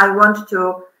something that I want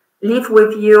to leave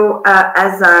with you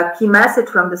as a key message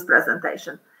from this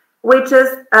presentation, which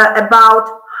is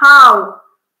about how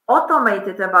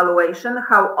automated evaluation,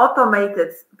 how automated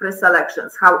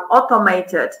pre-selections, how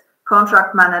automated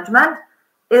contract management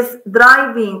is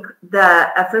driving the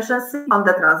efficiency on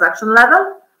the transaction level,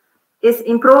 is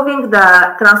improving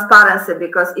the transparency,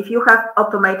 because if you have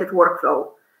automated workflow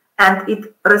and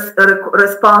it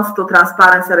responds to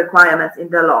transparency requirements in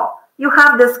the law, you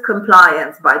have this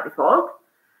compliance by default,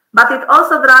 but it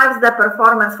also drives the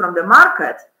performance from the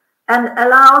market and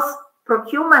allows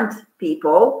procurement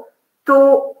people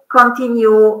to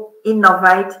continue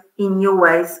innovate in new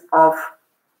ways of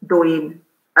doing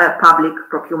a public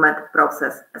procurement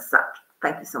process as such.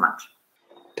 Thank you so much.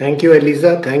 Thank you,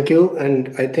 Eliza. Thank you.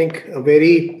 And I think a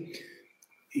very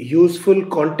useful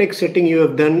context setting you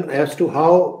have done as to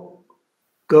how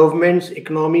governments,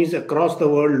 economies across the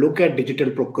world look at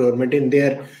digital procurement in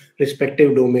their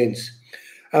respective domains.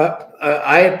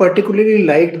 I particularly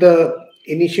liked the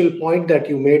initial point that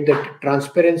you made, that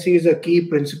transparency is a key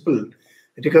principle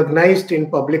recognized in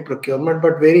public procurement,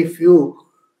 but very few,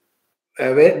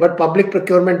 but public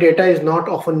procurement data is not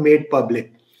often made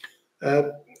public.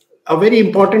 A very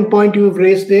important point you've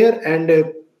raised there, and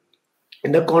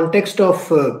in the context of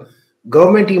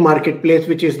government e-marketplace,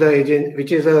 which is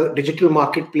a digital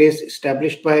marketplace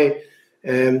established by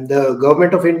the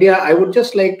government of India, I would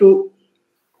just like to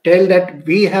tell that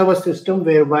we have a system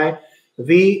whereby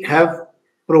we have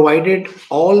provided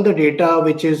all the data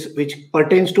which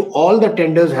pertains to all the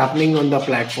tenders happening on the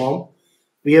platform.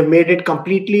 We have made it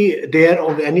completely there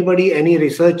of anybody, any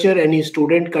researcher, any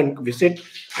student can visit,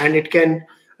 and it can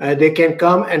they can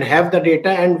come and have the data.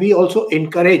 And we also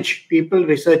encourage people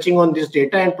researching on this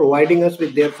data and providing us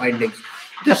with their findings.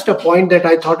 Just a point that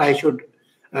I thought I should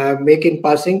make in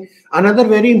passing. Another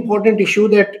very important issue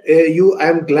that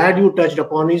I'm glad you touched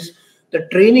upon is the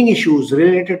training issues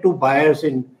related to buyers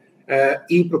in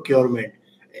e-procurement.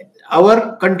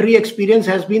 Our country experience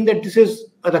has been that this is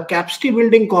the capacity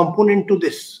building component to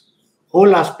this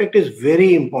whole aspect is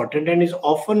very important and is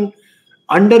often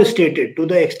understated, to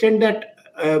the extent that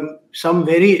some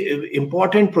very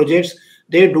important projects,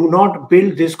 they do not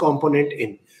build this component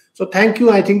in. So thank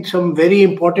you. I think some very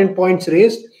important points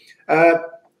raised.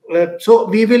 So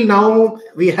we will now,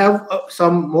 we have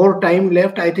some more time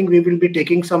left. I think we will be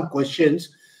taking some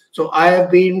questions. So I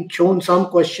have been shown some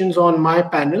questions on my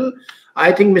panel.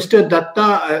 I think Mr.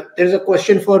 Dutta, there's a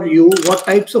question for you. What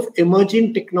types of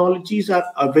emerging technologies are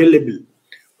available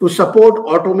to support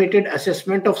automated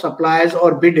assessment of suppliers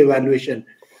or bid evaluation?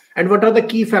 And what are the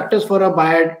key factors for a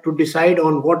buyer to decide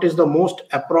on what is the most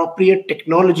appropriate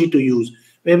technology to use?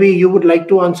 Maybe you would like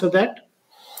to answer that?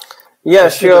 Yeah,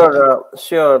 sure,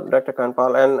 sure, Dr.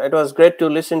 Kandpal. And it was great to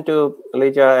listen to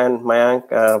Eliza and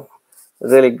Mayank.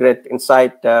 Really great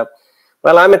insight.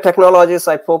 Well, I'm a technologist.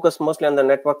 I focus mostly on the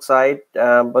network side,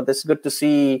 but it's good to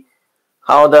see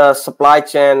how the supply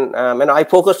chain, and I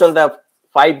focused on the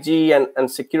 5G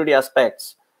and security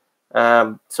aspects.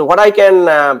 So what I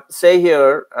can say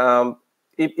here,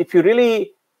 if you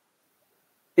really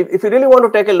want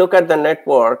to take a look at the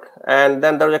network, and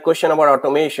then there's a question about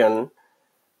automation,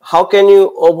 how can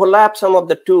you overlap some of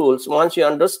the tools once you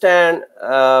understand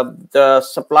the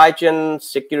supply chain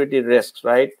security risks,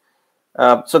 right?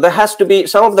 So there has to be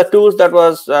some of the tools that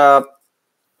was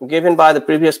given by the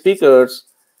previous speakers,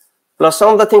 plus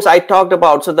some of the things I talked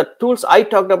about. So the tools I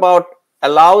talked about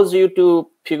allows you to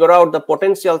figure out the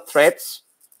potential threats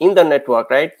in the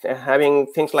network, right? Having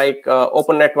things like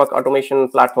open network automation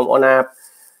platform, ONAP,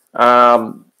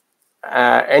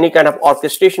 any kind of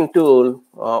orchestration tool,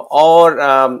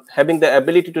 or having the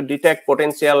ability to detect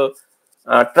potential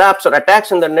traps or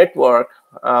attacks in the network,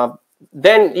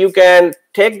 then you can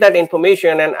take that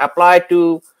information and apply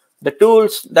to the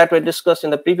tools that were discussed in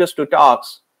the previous two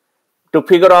talks to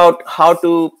figure out how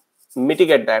to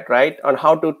mitigate that, right? On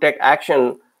how to take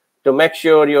action to make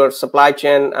sure your supply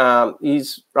chain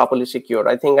is properly secured.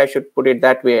 I think I should put it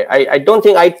that way. I don't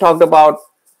think I talked about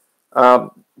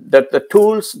the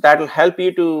tools that will help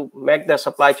you to make the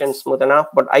supply chain smooth enough,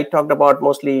 but I talked about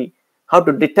mostly how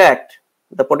to detect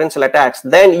the potential attacks,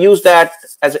 then use that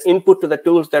as an input to the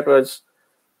tools that was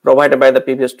provided by the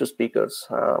previous two speakers.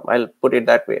 I'll put it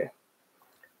that way.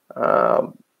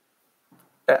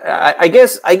 I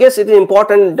guess it is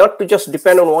important not to just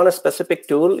depend on one specific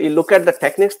tool. You look at the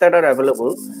techniques that are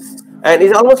available, and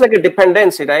it's almost like a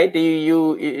dependency, right?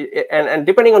 And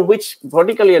depending on which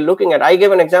vertical you're looking at, I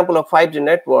gave an example of 5G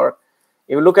network.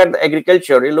 You look at the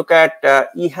agriculture, you look at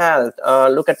e-health,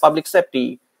 look at public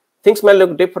safety, things may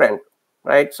look different,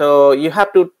 right? So you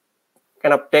have to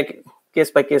kind of take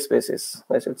case by case basis,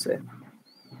 I should say.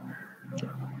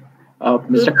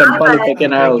 Mr. Kandpal, if I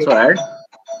can also add.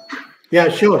 Yeah,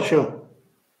 sure.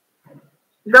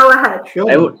 Go ahead. Sure.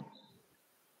 I would.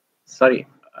 Sorry.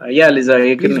 Yeah, Eliza,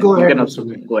 you Please can. go You ahead, can also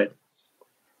Mr. go ahead.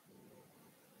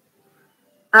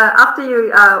 After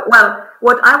you, well,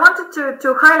 what I wanted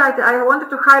to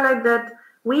highlight, that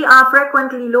we are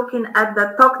frequently looking at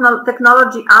the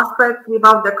technology aspect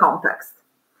without the context.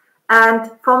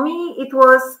 And for me, it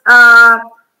was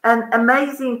an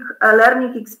amazing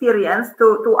learning experience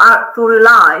to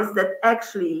realize that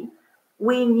actually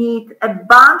we need a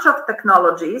bunch of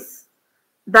technologies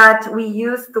that we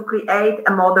use to create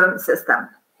a modern system.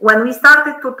 When we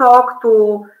started to talk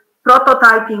to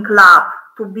prototyping lab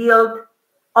to build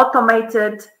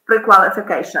automated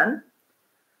pre-qualification,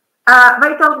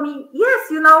 they told me,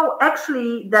 yes,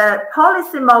 actually the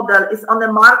policy model is on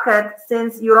the market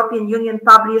since European Union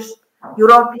published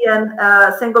European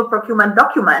single procurement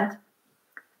document,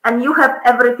 and you have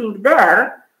everything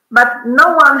there, but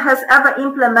no one has ever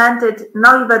implemented,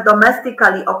 not even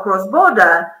domestically or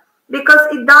cross-border, because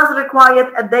it does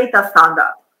require a data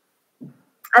standard.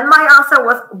 And my answer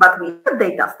was, but we have a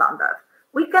data standard.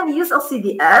 We can use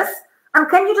OCDS, and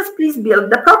can you just please build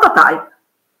the prototype?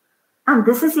 And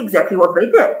this is exactly what they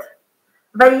did.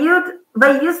 They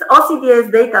used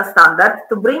OCDS data standard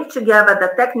to bring together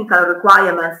the technical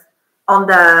requirements on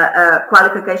the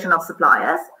qualification of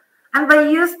suppliers, and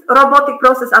they used robotic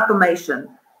process automation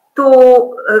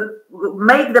to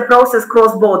make the process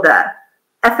cross-border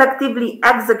effectively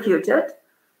executed,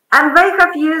 and they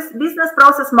have used business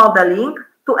process modeling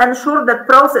to ensure that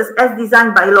process as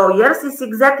designed by lawyers is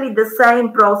exactly the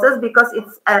same process because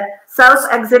it's a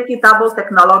self-executable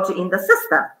technology in the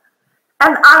system.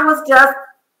 And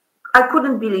I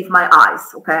couldn't believe my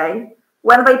eyes, okay?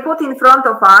 When they put in front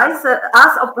of us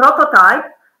a prototype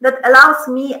that allows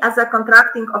me as a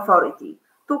contracting authority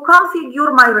to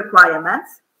configure my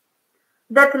requirements,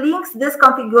 that links this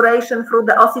configuration through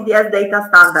the OCDS data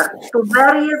standard to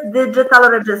various digital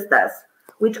registers,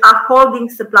 which are holding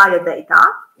supplier data,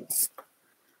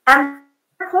 and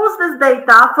pulls this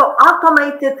data for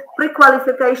automated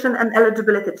pre-qualification and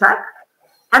eligibility check.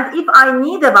 And if I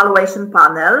need evaluation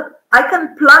panel, I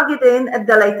can plug it in at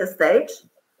the later stage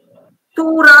to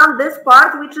run this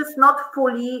part, which is not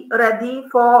fully ready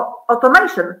for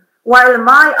automation. While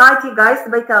my IT guys,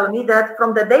 they tell me that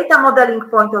from the data modeling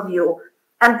point of view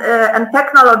and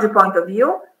technology point of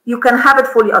view, you can have it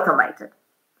fully automated.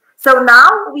 So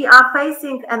now we are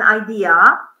facing an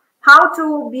idea how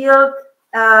to build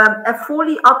a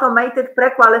fully automated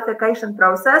pre-qualification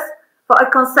process for a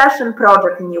concession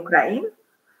project in Ukraine,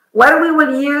 where we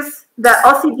will use the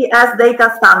OCDS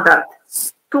data standard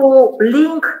to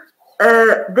link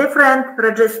different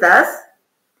registers,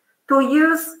 to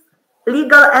use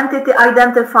legal entity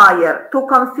identifier to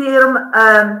confirm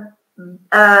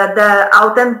the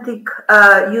authentic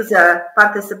user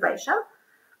participation,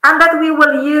 and that we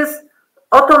will use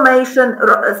automation,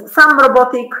 some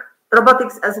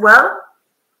robotics as well,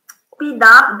 speed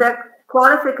up the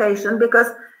qualification, because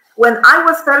when I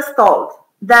was first told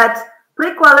that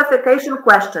pre-qualification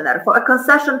questionnaire for a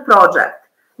concession project,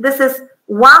 this is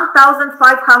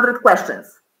 1,500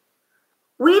 questions.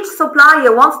 Which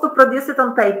supplier wants to produce it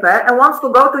on paper and wants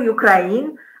to go to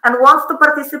Ukraine and wants to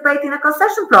participate in a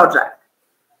concession project?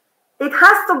 It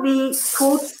has to be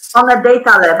put on a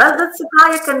data level that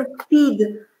supplier can feed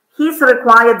his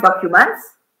required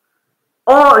documents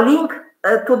or link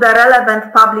to the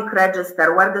relevant public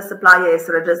register where the supplier is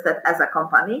registered as a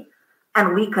company,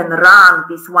 and we can run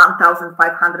these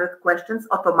 1,500 questions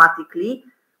automatically,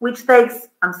 which takes,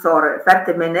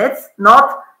 30 minutes,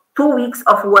 not 2 weeks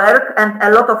of work and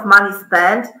a lot of money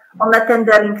spent on a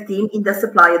tendering team in the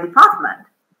supplier department.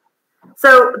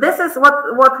 So this is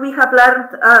what we have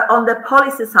learned on the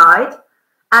policy side,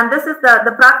 and this is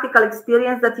the practical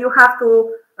experience that you have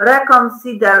to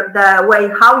reconsider the way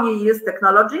how you use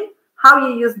technology, how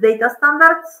you use data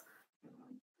standards,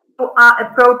 you are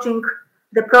approaching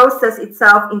the process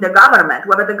itself in the government,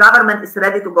 whether the government is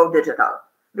ready to go digital.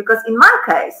 Because in my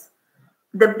case,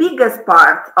 the biggest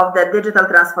part of the digital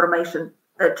transformation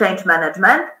change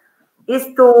management is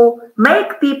to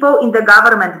make people in the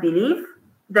government believe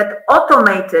that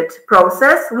automated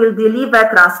process will deliver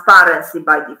transparency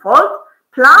by default,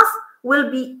 plus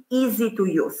will be easy to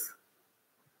use.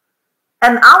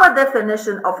 And our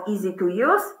definition of easy to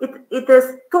use, it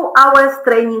is 2 hours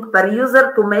training per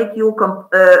user to make you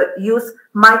use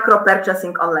micro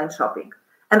purchasing online shopping.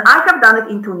 And I have done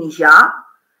it in Tunisia,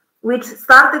 which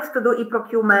started to do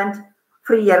e-procurement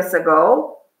 3 years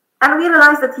ago. And we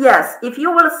realized that, yes, if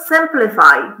you will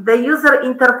simplify the user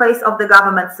interface of the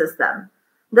government system,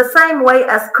 the same way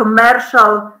as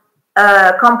commercial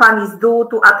companies do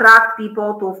to attract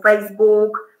people to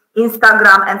Facebook,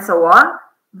 Instagram, and so on,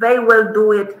 they will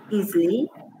do it easily,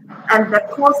 and the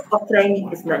cost of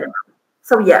training is minimal.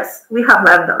 So yes, we have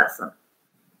learned the lesson.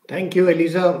 Thank you,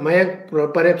 Eliza.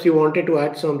 Mayank, perhaps you wanted to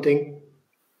add something.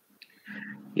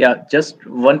 Yeah, just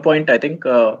one point. I think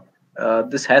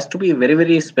this has to be very,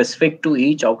 very specific to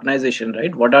each organization,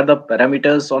 right? What are the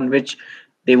parameters on which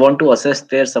they want to assess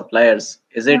their suppliers?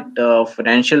 Is it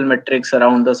financial metrics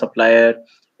around the supplier?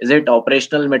 Is it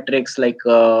operational metrics like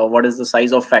what is the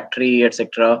size of factory,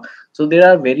 etc.? So there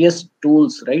are various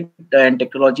tools, right, and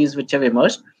technologies which have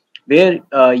emerged where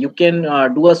you can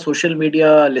do a social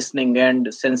media listening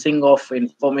and sensing of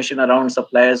information around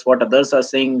suppliers, what others are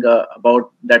saying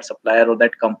about that supplier or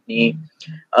that company.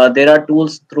 There are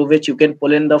tools through which you can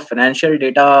pull in the financial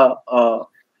data,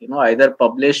 either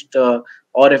published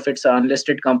or if it's an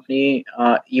unlisted company,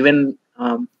 even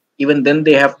then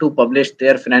they have to publish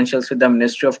their financials with the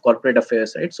Ministry of Corporate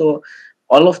Affairs, right? So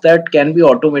all of that can be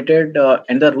automated,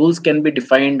 and the rules can be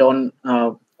defined on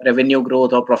revenue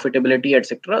growth or profitability,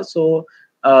 etc. So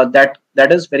that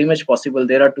is very much possible.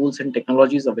 There are tools and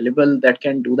technologies available that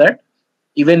can do that.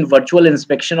 Even virtual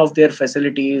inspection of their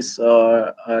facilities,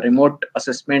 remote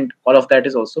assessment, all of that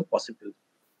is also possible.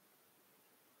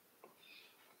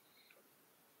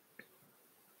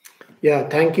 Yeah,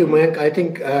 thank you, Mayank. I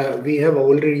think we have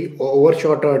already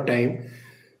overshot our time.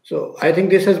 So I think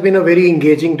this has been a very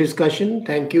engaging discussion.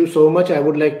 Thank you so much. I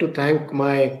would like to thank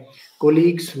my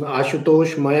colleagues,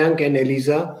 Ashutosh, Mayank, and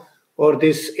Eliza, for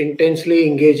this intensely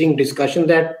engaging discussion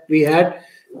that we had.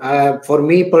 For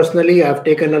me personally, I've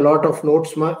taken a lot of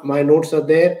notes. My notes are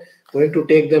there. Going to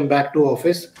take them back to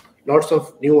office. Lots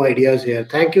of new ideas here.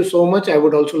 Thank you so much. I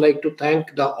would also like to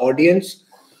thank the audience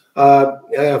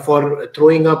for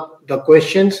throwing up the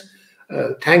questions.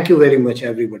 Thank you very much,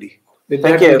 everybody. With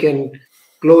that, we can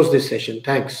close this session.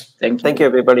 Thanks. Thank you,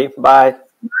 everybody. Bye.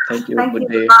 Thank you. Thank Good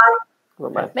you. day. Bye.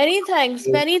 Bye-bye. Many thanks.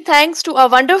 Many thanks to our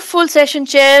wonderful session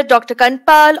chair, Dr.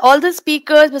 Kandpal, all the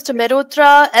speakers, Mr.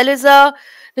 Mehrotra, Eliza,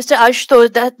 Mr. Ashutosh,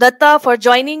 Dutta, for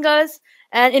joining us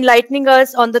and enlightening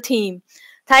us on the theme.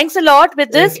 Thanks a lot.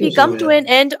 With this, we come to an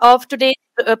end of today's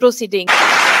proceeding.